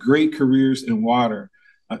there are great careers in water.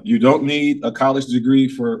 You don't need a college degree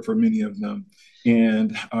for many of them.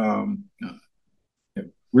 And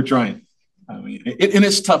we're trying. I mean, and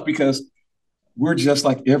it's tough because we're just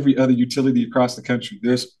like every other utility across the country.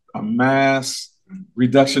 There's a mass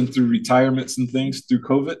reduction through retirements and things through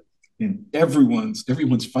COVID, and everyone's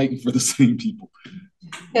fighting for the same people.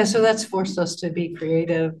 Yeah, so that's forced us to be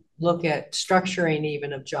creative, look at structuring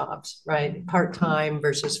even of jobs, right? Part-time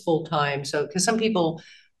versus full-time. So, because some people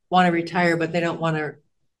want to retire, but they don't want to,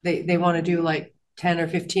 they want to do like 10 or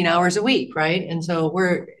 15 hours a week, right? And so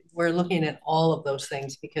we're looking at all of those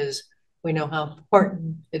things because we know how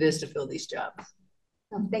important it is to fill these jobs.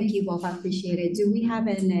 Thank you both. I appreciate it. Do we have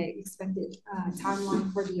an expected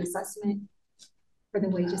timeline for the assessment, for the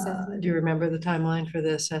wage assessment? Do you remember the timeline for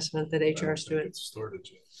the assessment that HR is doing?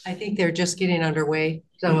 I think they're just getting underway.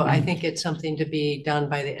 So I think it's something to be done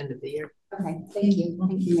by the end of the year. Okay, thank you.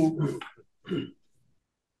 Thank you,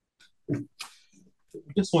 ma'am.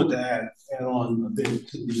 Just wanted to add on a bit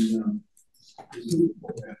to the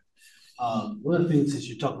program. One of the things, as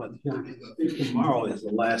you talk about the young people, I think tomorrow is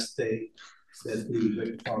the last day that the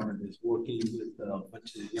executive department is working with a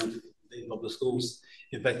bunch of young people in public schools.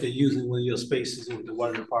 In fact, they're using one of your spaces with the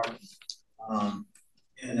water department.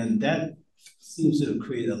 And then that seems to have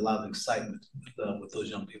created a lot of excitement with those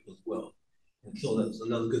young people as well. And so that's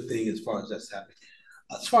another good thing as far as that's happening.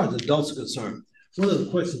 As far as adults are concerned, one of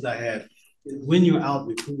the questions I have is when you're out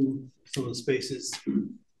recruiting some of the spaces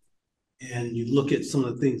and you look at some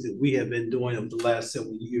of the things that we have been doing over the last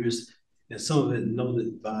several years, and some of it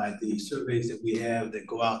noted by the surveys that we have that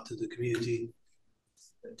go out to the community,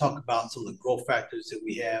 that talk about some of the growth factors that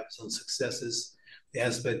we have, some successes, the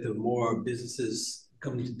aspect of more businesses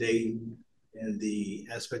coming to Dayton, and the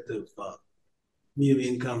aspect of medium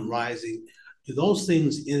income rising. Do those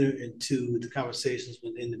things enter into the conversations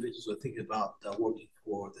when individuals are thinking about working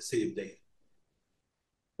for the city of Dayton?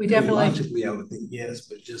 We definitely, logically, I would think yes,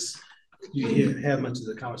 but just you have much of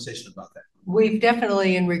the conversation about that. We've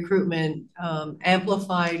definitely in recruitment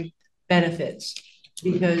amplified benefits,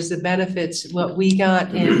 because the benefits, what we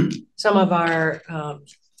got in some of our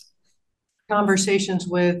conversations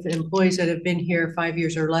with employees that have been here 5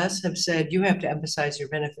 years or less have said, you have to emphasize your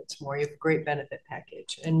benefits more. You have a great benefit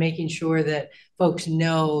package, and making sure that folks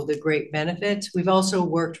know the great benefits. We've also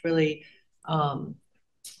worked really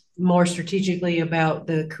more strategically about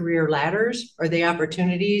the career ladders, or the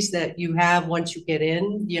opportunities that you have once you get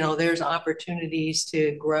in. You know, there's opportunities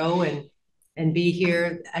to grow and be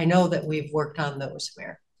here. I know that we've worked on those,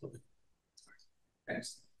 Mayor.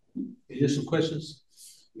 Thanks. Additional questions?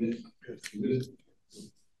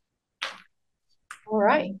 All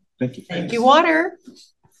right. Thank you. Thank you, Water.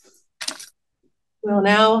 We'll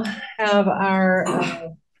now have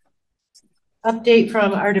our update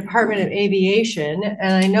from our Department of Aviation.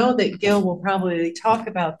 And I know that Gil will probably talk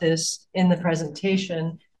about this in the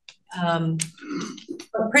presentation.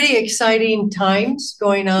 Pretty exciting times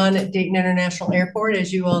going on at Dayton International Airport.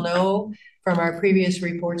 As you all know from our previous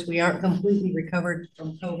reports, we aren't completely recovered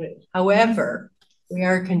from COVID. However, we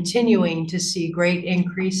are continuing to see great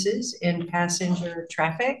increases in passenger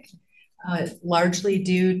traffic, largely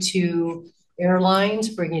due to airlines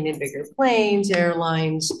bringing in bigger planes,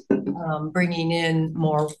 airlines bringing in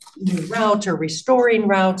more new routes or restoring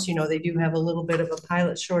routes. You know, they do have a little bit of a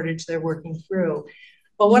pilot shortage they're working through.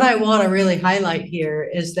 But what I want to really highlight here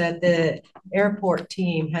is that the airport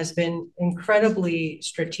team has been incredibly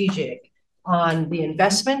strategic on the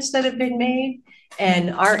investments that have been made,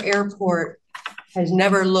 and our airport has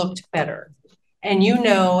never looked better. And you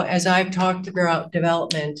know, as I've talked about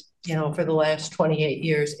development, you know, for the last 28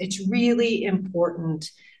 years, it's really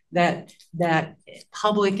important that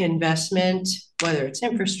public investment, whether it's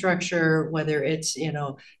infrastructure, whether it's, you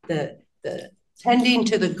know, the tending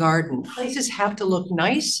to the garden, places have to look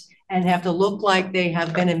nice and have to look like they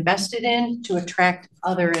have been invested in to attract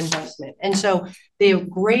other investment. And so the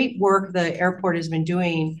great work the airport has been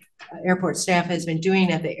doing, airport staff has been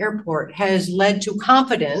doing at the airport has led to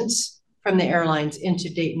confidence from the airlines into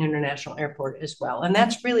Dayton International Airport as well. And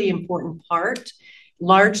that's really important part.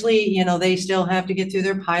 Largely, you know, they still have to get through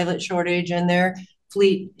their pilot shortage and their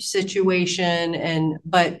fleet situation,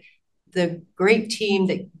 but the great team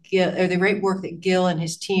that the great work that Gil and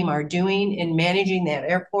his team are doing in managing that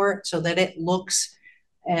airport so that it looks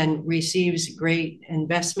and receives great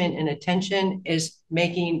investment and attention is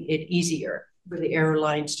making it easier for the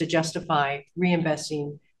airlines to justify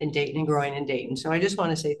reinvesting in Dayton and growing in Dayton. So I just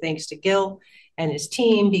want to say thanks to Gil and his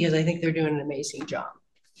team, because I think they're doing an amazing job.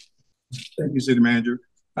 Thank you, City Manager.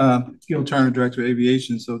 Gil Turner, Director of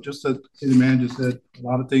Aviation. So just as City Manager said, a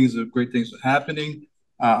lot of things, great things are happening.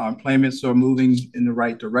 Our employments are moving in the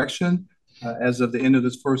right direction. As of the end of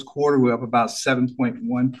this first quarter, we're up about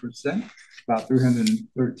 7.1%, about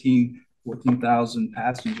 14,000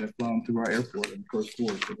 passengers have flown through our airport in the first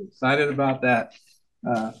quarter. So we're excited about that.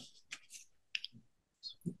 All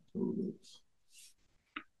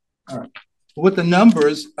right. With the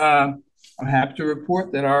numbers, I'm happy to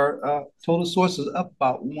report that our total source is up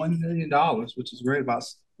about $1 million, which is great,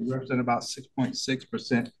 represent about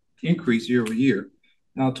 6.6% increase year over year.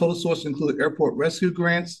 Now, total source include airport rescue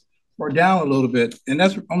grants are down a little bit. And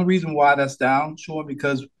that's the only reason why that's down, Sean,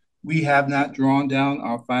 because we have not drawn down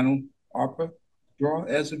our final ARPA draw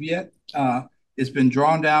as of yet. It's been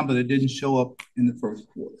drawn down, but it didn't show up in the first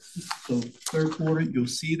quarter. So third quarter, you'll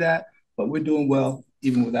see that, but we're doing well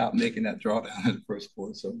even without making that drawdown in the first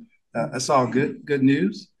quarter. So that's all good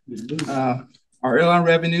news. Our airline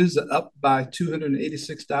revenues are up by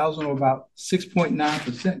 $286,000, or about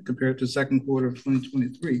 6.9% compared to the second quarter of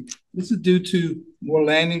 2023. This is due to more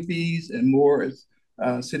landing fees and more, as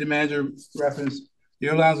City Manager referenced, the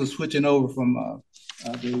airlines are switching over from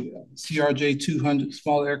the CRJ 200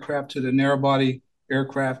 small aircraft to the narrow body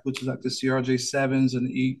aircraft, which is like the CRJ 7s and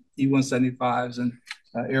the E175s and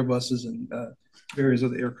Airbuses and various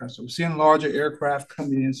other aircraft. So we're seeing larger aircraft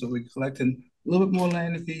coming in, so we're collecting a little bit more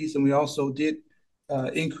landing fees, and we also did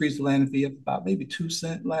increase the landing fee up about maybe 2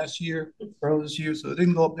 cents last year, earlier this year. So it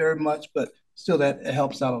didn't go up very much, but still that it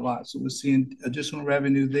helps out a lot. So we're seeing additional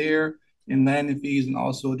revenue there in landing fees and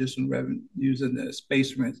also additional revenues in the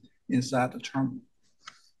space rent inside the terminal.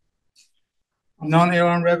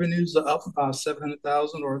 Non-airline revenues are up about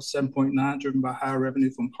 $700,000 or 7.9%, driven by higher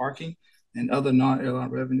revenue from parking and other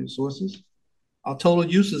non-airline revenue sources. Our total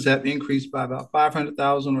uses have increased by about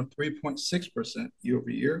 $500,000 or 3.6% year over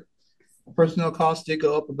year. Personnel costs did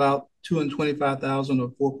go up about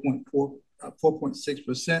 $225,000 or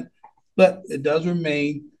 4.6%, but it does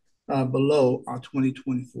remain below our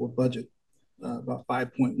 2024 budget, about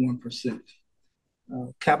 5.1%.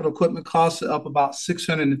 Capital equipment costs are up about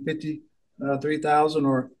 $653,000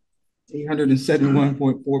 or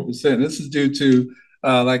 871.4%. This is due to,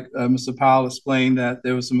 like Mr. Powell explained, that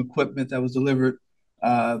there was some equipment that was delivered,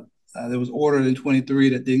 that was ordered in 23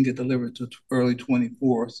 that didn't get delivered to early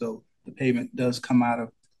 24. So the payment does come out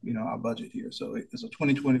of, you know, our budget here. So it's a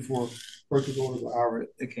 2024 purchase order, however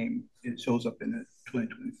it shows up in the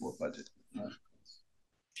 2024 budget.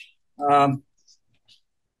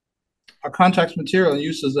 Our contracts, material and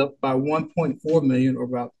use is up by $1.4 million, or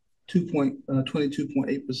about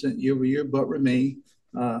 22.8% year over year, but remain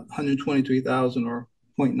 $123,000 or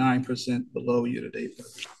 0.9% below year to date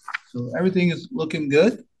budget. So everything is looking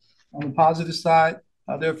good. On the positive side,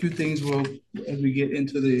 there are a few things as we get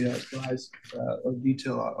into the slides of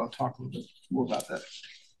detail, I'll talk a little bit more about that.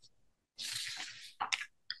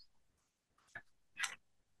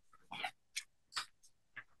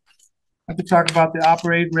 I could talk about the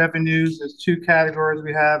operating revenues. There's two categories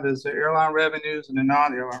we have: is the airline revenues and the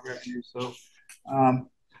non-airline revenues. So,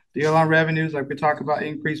 the airline revenues, like we talked about,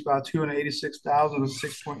 increased by 286,000 or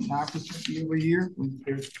 6.9% year over year.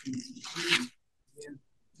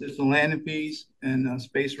 There's the landing fees and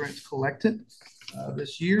space rents collected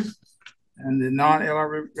this year. And the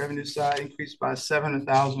non-airline revenue side increased by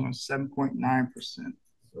 700,000 or 7.9%.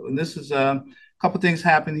 So, and this is a couple of things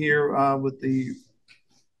happened here with the,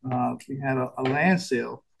 we had a land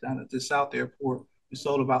sale down at the South Airport. We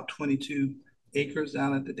sold about 22 acres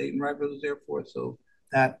down at the Dayton Wright Brothers Airport. So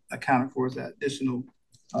that accounted for that additional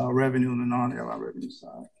revenue on the non-airline revenue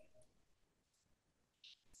side.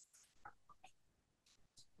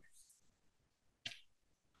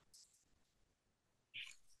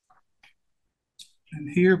 And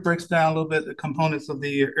here breaks down a little bit the components of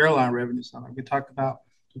the airline revenue side. Like we talked about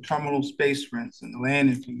the terminal space rents and the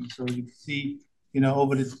landing fees. So you can see,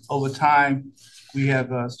 over time, we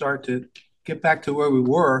have started to get back to where we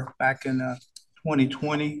were back in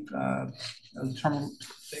 2020. The terminal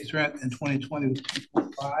space rent in 2020 was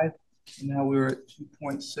 2.5, and now we're at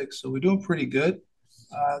 2.6. So we're doing pretty good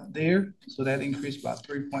there. So that increased by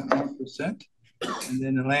 3.1%. And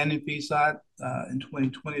then the landing fee side in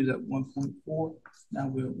 2020 is at 1.4. Now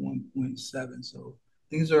we're at 1.7. So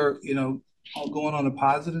things are, all going on a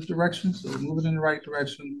positive direction. So moving in the right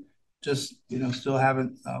direction, just, still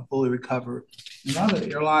haven't fully recovered. And now the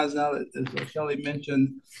airlines now, as Shelley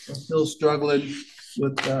mentioned, are still struggling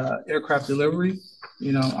with aircraft delivery. I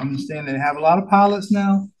understand they have a lot of pilots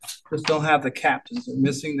now, just don't have the captains. They're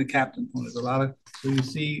missing the captain point. So you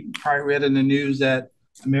see, probably read in the news that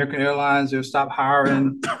American Airlines, they'll stop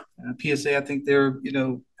hiring. PSA, I think they're,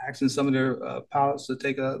 asking some of their pilots to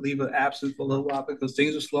take a leave of absence for a little while because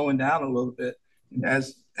things are slowing down a little bit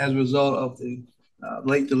as a result of the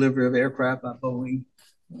late delivery of aircraft by Boeing.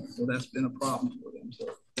 So that's been a problem for them. So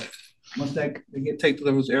once they take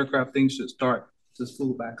delivery of aircraft, things should start to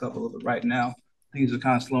spool back up a little bit. Right now, things are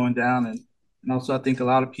kind of slowing down. And also, I think a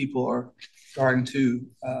lot of people are starting to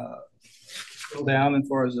slow down as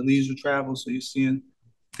far as the leisure travel. So you're seeing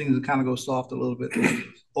things that kind of go soft a little bit.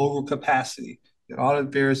 Over capacity. All the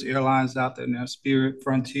various airlines out there now, Spirit,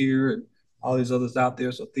 Frontier, and all these others out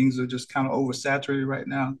there. So things are just kind of oversaturated right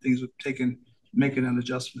now. Things are making an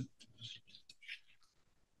adjustment.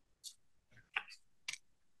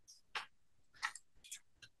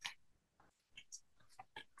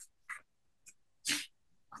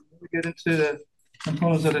 We get into the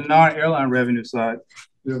components of the non-airline revenue side.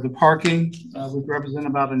 We have the parking, which represent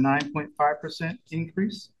about a 9.5%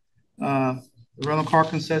 increase. The rental car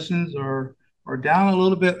concessions are down a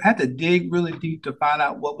little bit. I had to dig really deep to find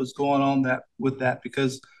out what was going on with that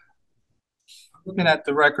because looking at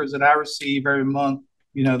the records that I receive every month,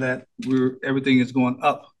 that everything is going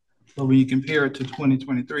up. But when you compare it to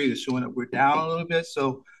 2023, it's showing that we're down a little bit.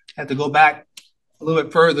 So I had to go back a little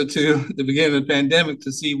bit further to the beginning of the pandemic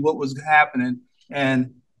to see what was happening.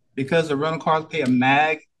 And because the rental cars pay a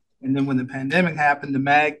MAG, and then when the pandemic happened, the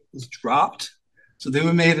MAG was dropped. So then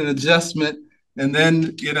we made an adjustment. And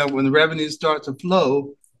then, when the revenues start to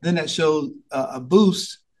flow, then that showed a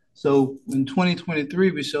boost. So in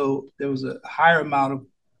 2023, we showed there was a higher amount of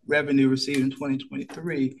revenue received in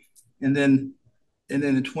 2023. And then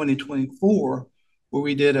in 2024, where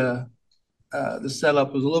we did the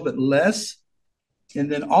setup was a little bit less. And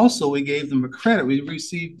then also we gave them a credit. We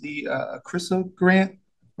received the CRISA grant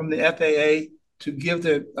from the FAA to give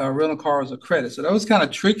the rental cars a credit. So that was kind of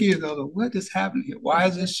tricky. What just happened here? Why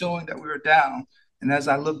is this showing that we were down? And as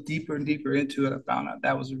I looked deeper and deeper into it, I found out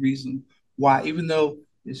that was the reason why, even though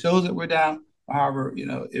it shows that we're down, however,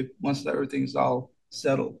 if once everything's all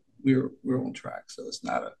settled, we're on track. So it's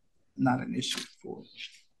not an issue for us.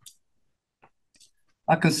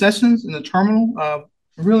 Our concessions in the terminal,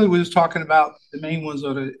 really we're just talking about the main ones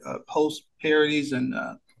are the post parities and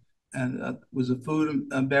was the food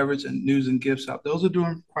and beverage and news and gift shop. Those are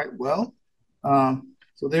doing quite well.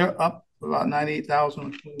 So they're up about 98,000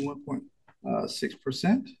 or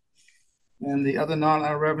 21.6%. And the other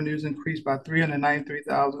non-air revenues increased by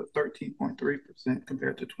 393,000 or 13.3%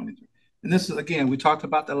 compared to 23. And this is, again, we talked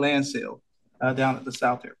about the land sale down at the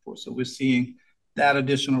South Airport. So we're seeing that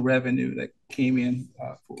additional revenue that came in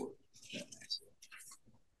for that.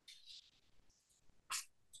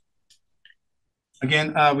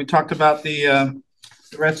 Again, we talked about the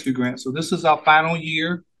rescue grant. So this is our final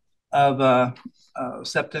year of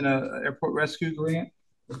accepting an airport rescue grant.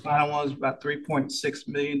 The final one is about $3.6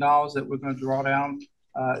 million that we're going to draw down.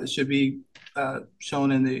 It should be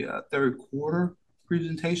shown in the third quarter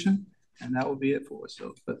presentation, and that will be it for us.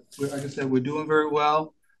 So, but like I said, we're doing very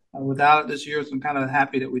well. without it this year. So I'm kind of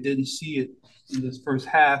happy that we didn't see it in this first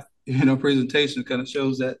half. Presentation kind of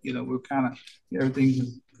shows that we're kind of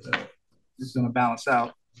everything is going to balance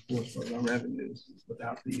out for our revenues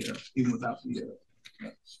without the even without the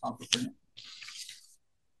offer grant.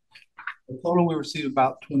 The total we received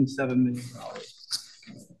about $27 million.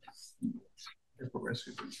 Airport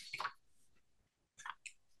rescue.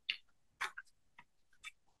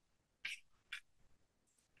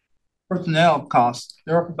 Personnel costs,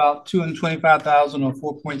 they're up about $225,000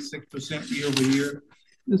 or 4.6% year over year.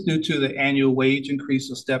 This is due to the annual wage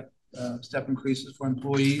increase of step increases for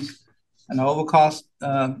employees. And the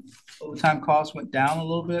overtime costs went down a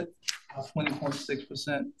little bit,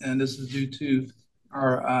 20.6%. And this is due to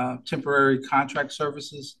our temporary contract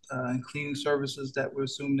services and cleaning services that we're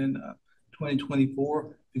assuming in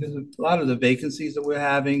 2024 because of a lot of the vacancies that we're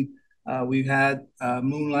having. We've had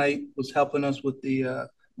Moonlight was helping us with the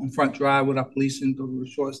on Front Drive with our policing, but we were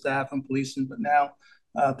short staffed on policing. But now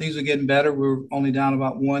things are getting better. We're only down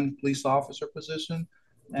about one police officer position.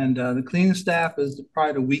 And the cleaning staff is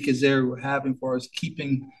probably the weakest area we're having for us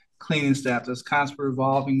keeping cleaning staff. There's constant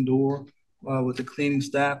revolving door with the cleaning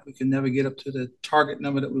staff. We can never get up to the target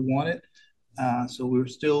number that we wanted. So we're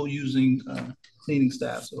still using cleaning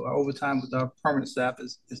staff. So our overtime with our permanent staff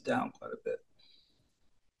is down quite a bit.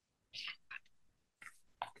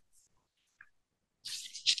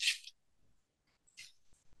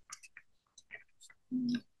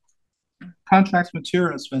 Contracts,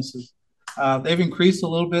 material expenses. They've increased a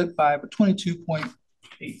little bit by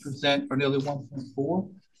 22.8% or nearly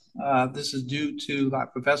 1.4. This is due to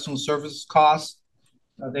like professional services costs.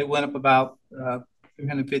 They went up about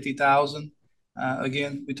 $350,000.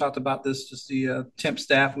 Again, we talked about this, just the temp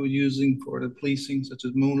staff we're using for the policing, such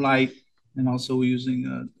as Moonlight, and also we're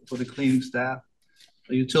using for the cleaning staff.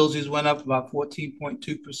 The utilities went up about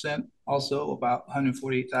 14.2%, also about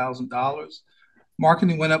 $148,000.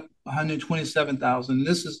 Marketing went up $127,000.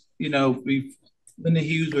 This is, Linda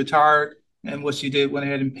Hughes retired, and what she did went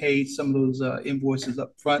ahead and paid some of those invoices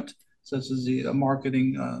up front, such as the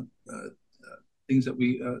marketing things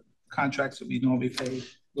that contracts that we normally pay a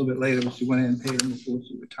little bit later, but she went ahead and paid them before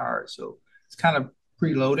she retired. So it's kind of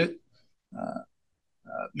preloaded.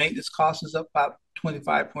 Maintenance cost is up about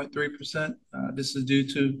 25.3%. This is due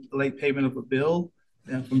to the late payment of a bill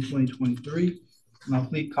from 2023. And our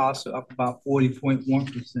fleet costs are up about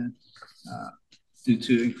 40.1% due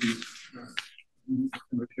to increased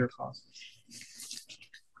repair costs.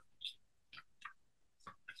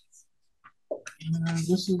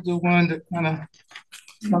 This is the one that kind of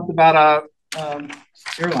talked about our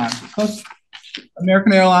airlines. Because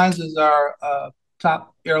American Airlines is our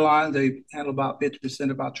top airline. They handle about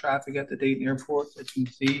 50% of our traffic at the Dayton airport, as you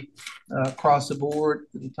can see across the board.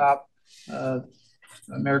 To the top,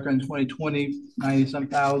 American in 2020, 90-some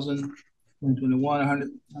thousand. 2021,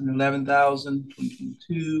 111,000.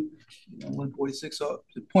 2022, 146. So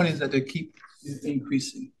the point is that they keep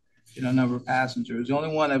increasing, number of passengers. The only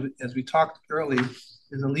one, as we talked earlier,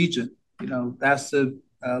 is Allegiant. That's the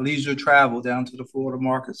leisure travel down to the Florida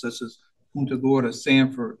market, such as Punta Gorda,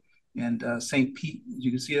 Sanford, and St. Pete. As you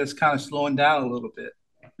can see, that's kind of slowing down a little bit.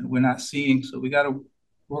 And we're not seeing, so we got to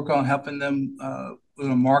work on helping them. We're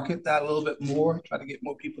going to market that a little bit more, try to get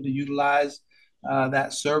more people to utilize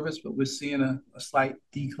that service, but we're seeing a slight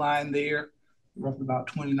decline there, roughly about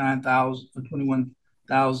 29,000 or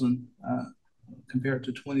 21,000 compared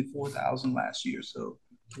to 24,000 last year. So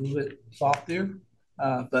a little bit soft there,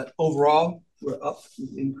 but overall we're up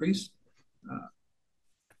with the increase,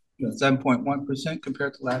 7.1%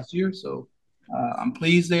 compared to last year. So I'm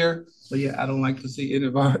pleased there, but yeah, I don't like to see any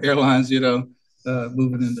of our airlines,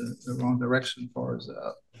 moving in the wrong direction as far as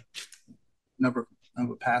number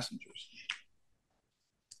of passengers.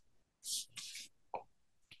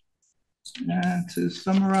 And to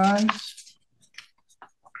summarize,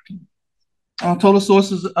 total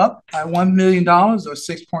sources up by $1 million or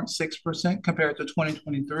 6.6% compared to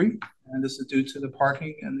 2023. And this is due to the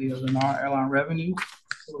parking and the other non-airline revenue.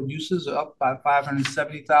 Total uses are up by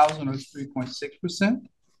 $570,000 or 3.6%.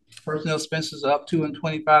 Personnel expenses are up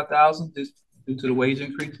 $225,000 due to the wage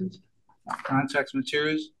increases. Contracts,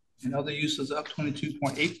 materials, and other uses up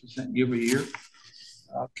 22.8% year over year.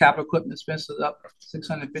 Capital equipment expenses up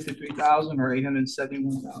 $653,000 or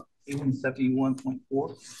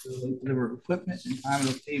 871.4 to deliver equipment and time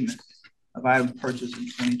of payment of items purchased in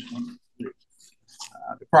 2023.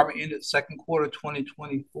 Department ended second quarter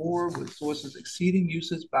 2024 with sources exceeding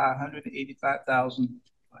uses by $185,500.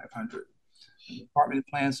 The department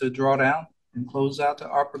plans to draw down and close out the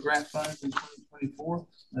ARPA grant funds in 2024.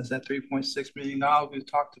 That's that $3.6 million we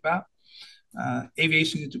talked about.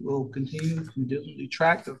 Aviation will continue to diligently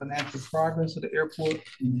track the financial progress of the airport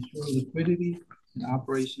and ensure liquidity and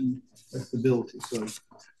operation stability. So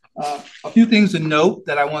a few things to note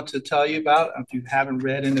that I want to tell you about. If you haven't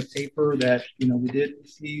read in the paper that, we did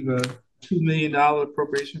receive a $2 million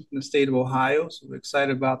appropriation from the state of Ohio. So we're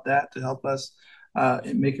excited about that to help us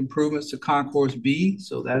make improvements to Concourse B.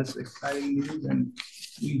 So that's exciting news. And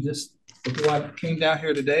before I came down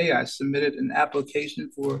here today, I submitted an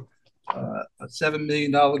application for a $7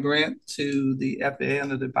 million grant to the FAA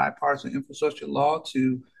under the bipartisan infrastructure law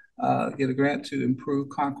to get a grant to improve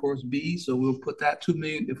Concourse B. So we'll put that $2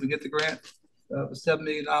 million, if we get the grant, $7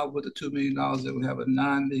 million with the $2 million, then we have a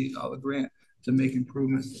 $9 million grant to make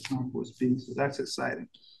improvements to Concourse B. So that's exciting.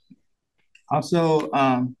 Also,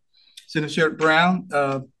 Senator Brown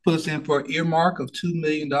put us in for an earmark of $2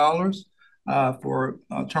 million for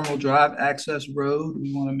Terminal Drive Access Road.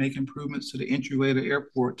 We want to make improvements to the entryway to the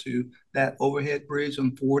airport to that overhead bridge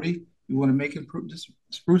on 40. We want to make improvements,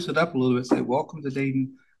 spruce it up a little bit, say, welcome to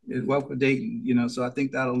Dayton. Welcome to Dayton, so I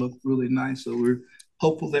think that'll look really nice. So we're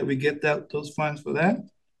hopeful that we get those funds for that.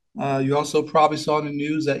 You also probably saw in the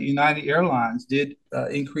news that United Airlines did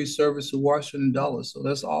increase service to Washington Dulles. So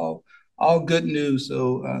that's all good news.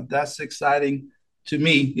 So that's exciting to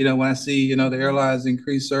me, when I see, the airlines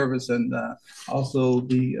increase service, and also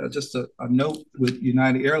just a note with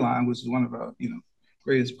United Airlines, which is one of our,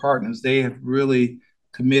 greatest partners. They have really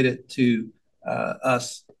committed to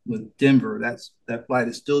us with Denver. That flight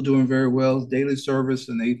is still doing very well, daily service,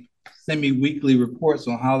 and they send me weekly reports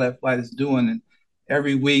on how that flight is doing. And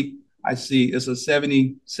every week I see it's a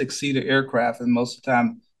 76-seater aircraft, and most of the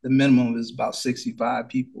time the minimum is about 65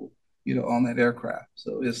 people, on that aircraft.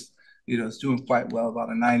 So it's, it's doing quite well, about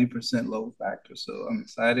a 90% load factor. So I'm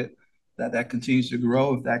excited that continues to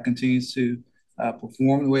grow. If that continues to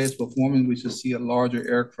perform the way it's performing, we should see a larger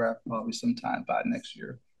aircraft probably sometime by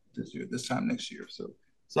this time next year. So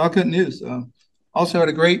it's all good news. Also had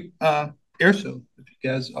a great air show. If you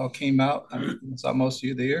guys all came out, I saw most of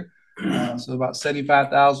you there. So about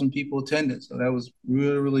 75,000 people attended. So that was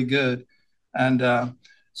really, really good. And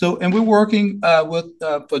we're working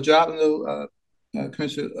for job.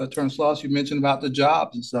 Commissioner Turner-Sloss, you mentioned about the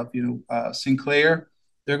jobs and stuff. Sinclair,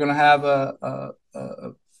 they're going to have a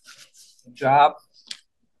job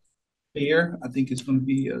fair. I think it's going to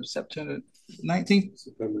be September 19th.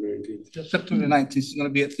 September 19th. It's going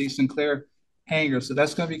to be at the Sinclair hangar. So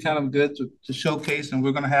that's going to be kind of good to showcase. And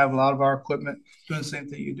we're going to have a lot of our equipment doing the same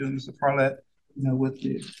thing you're doing, Mr. Parlett, with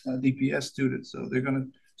the DPS students. So they're going to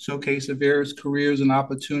showcase the various careers and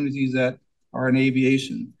opportunities that are in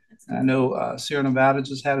aviation. I know Sierra Nevada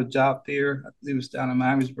just had a job fair. I believe it was down in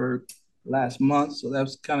Miamisburg last month. So that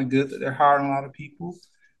was kind of good that they're hiring a lot of people.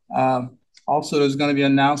 Also, there's going to be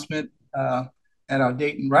an announcement at our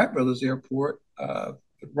Dayton Wright Brothers Airport,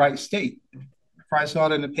 Wright State. I saw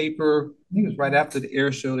it in the paper. I think it was right after the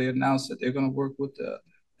air show. They announced that they're going to work with the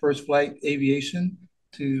First Flight Aviation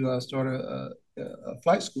to start a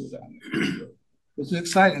flight school down there. It's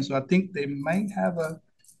exciting. So I think they might have a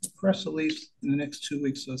press release in the next 2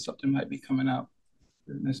 weeks, so something might be coming out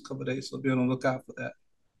in the next couple of days. So be on the lookout for that.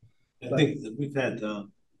 I think that we've had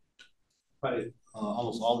probably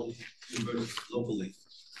almost all the universities locally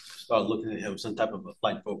start looking at having some type of a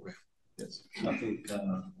flight program. Yes, I think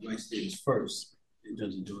Wright State is first in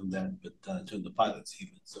terms of doing that, but in terms of pilots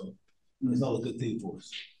even. So it's all a good thing for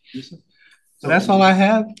us. Yes, sir. So that's all I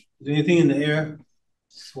have. Is there anything in the air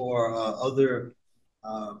for other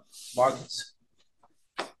markets?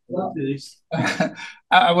 Well,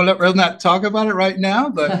 I will rather not talk about it right now,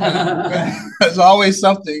 but there's always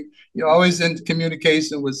something. You're always in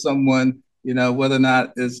communication with someone, whether or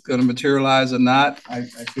not it's going to materialize or not. I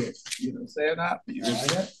can't, say or not,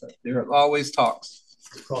 but there are always talks.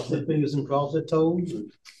 Cross their fingers and cross their toes,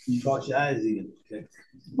 and cross your eyes even. Okay.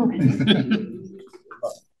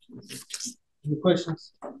 Any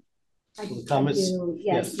questions? Comments?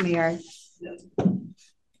 Yes, Mayor. Yes.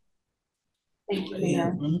 Thank you,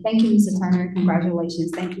 Mayor. Thank you, Mr. Turner.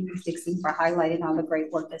 Congratulations. Thank you, Ms. Dixon, for highlighting all the great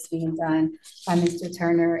work that's being done by Mr.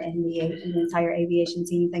 Turner and the entire aviation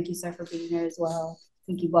team. Thank you, sir, for being here as well.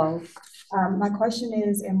 Thank you both. My question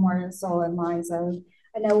is, and more so in lines of,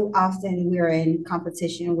 I know often we're in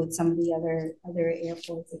competition with some of the other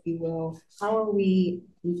airports, if you will. How are we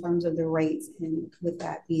in terms of the rates? And with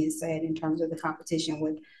that being said, in terms of the competition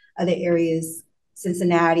with other areas,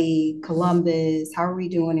 Cincinnati, Columbus, how are we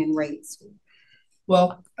doing in rates?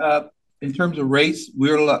 Well, in terms of rates,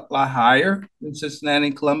 we're a lot higher than Cincinnati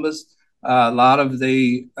and Columbus. A lot of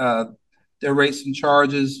their rates and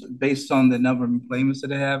charges based on the number of employments that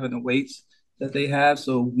they have and the weights that they have.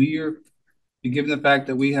 So given the fact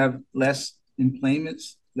that we have less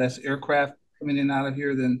enplanements, less aircraft coming in and out of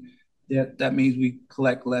here, then that means we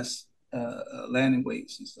collect less landing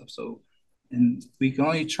weights and stuff. So, and we can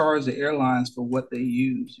only charge the airlines for what they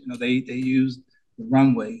use. You know, they use the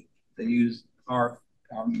runway, they use our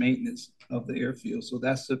maintenance of the airfield. So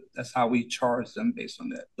that's how we charge them based on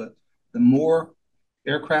that. But the more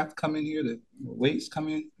aircraft come in here, the more weights come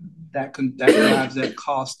in, that drives that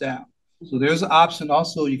cost down. So there's an option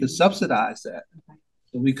also, you can subsidize that.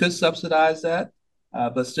 So we could subsidize that,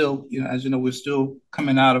 but still, you know, as you know, we're still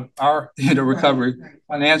coming out of our recovery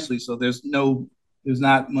financially. So there's no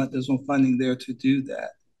funding there to do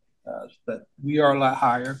that. But we are a lot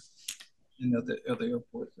higher in other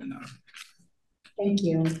airports than ours. Thank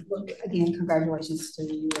you. Look, again, congratulations to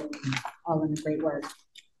you and all in the great work.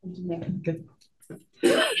 Thank you. Good.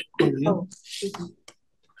 Oh,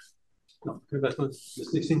 No, Ms.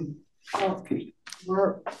 Dixon? Oh,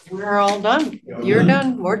 we're all done. You're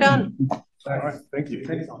done. We're done. All right, thank you.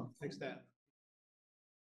 Thanks, Dad.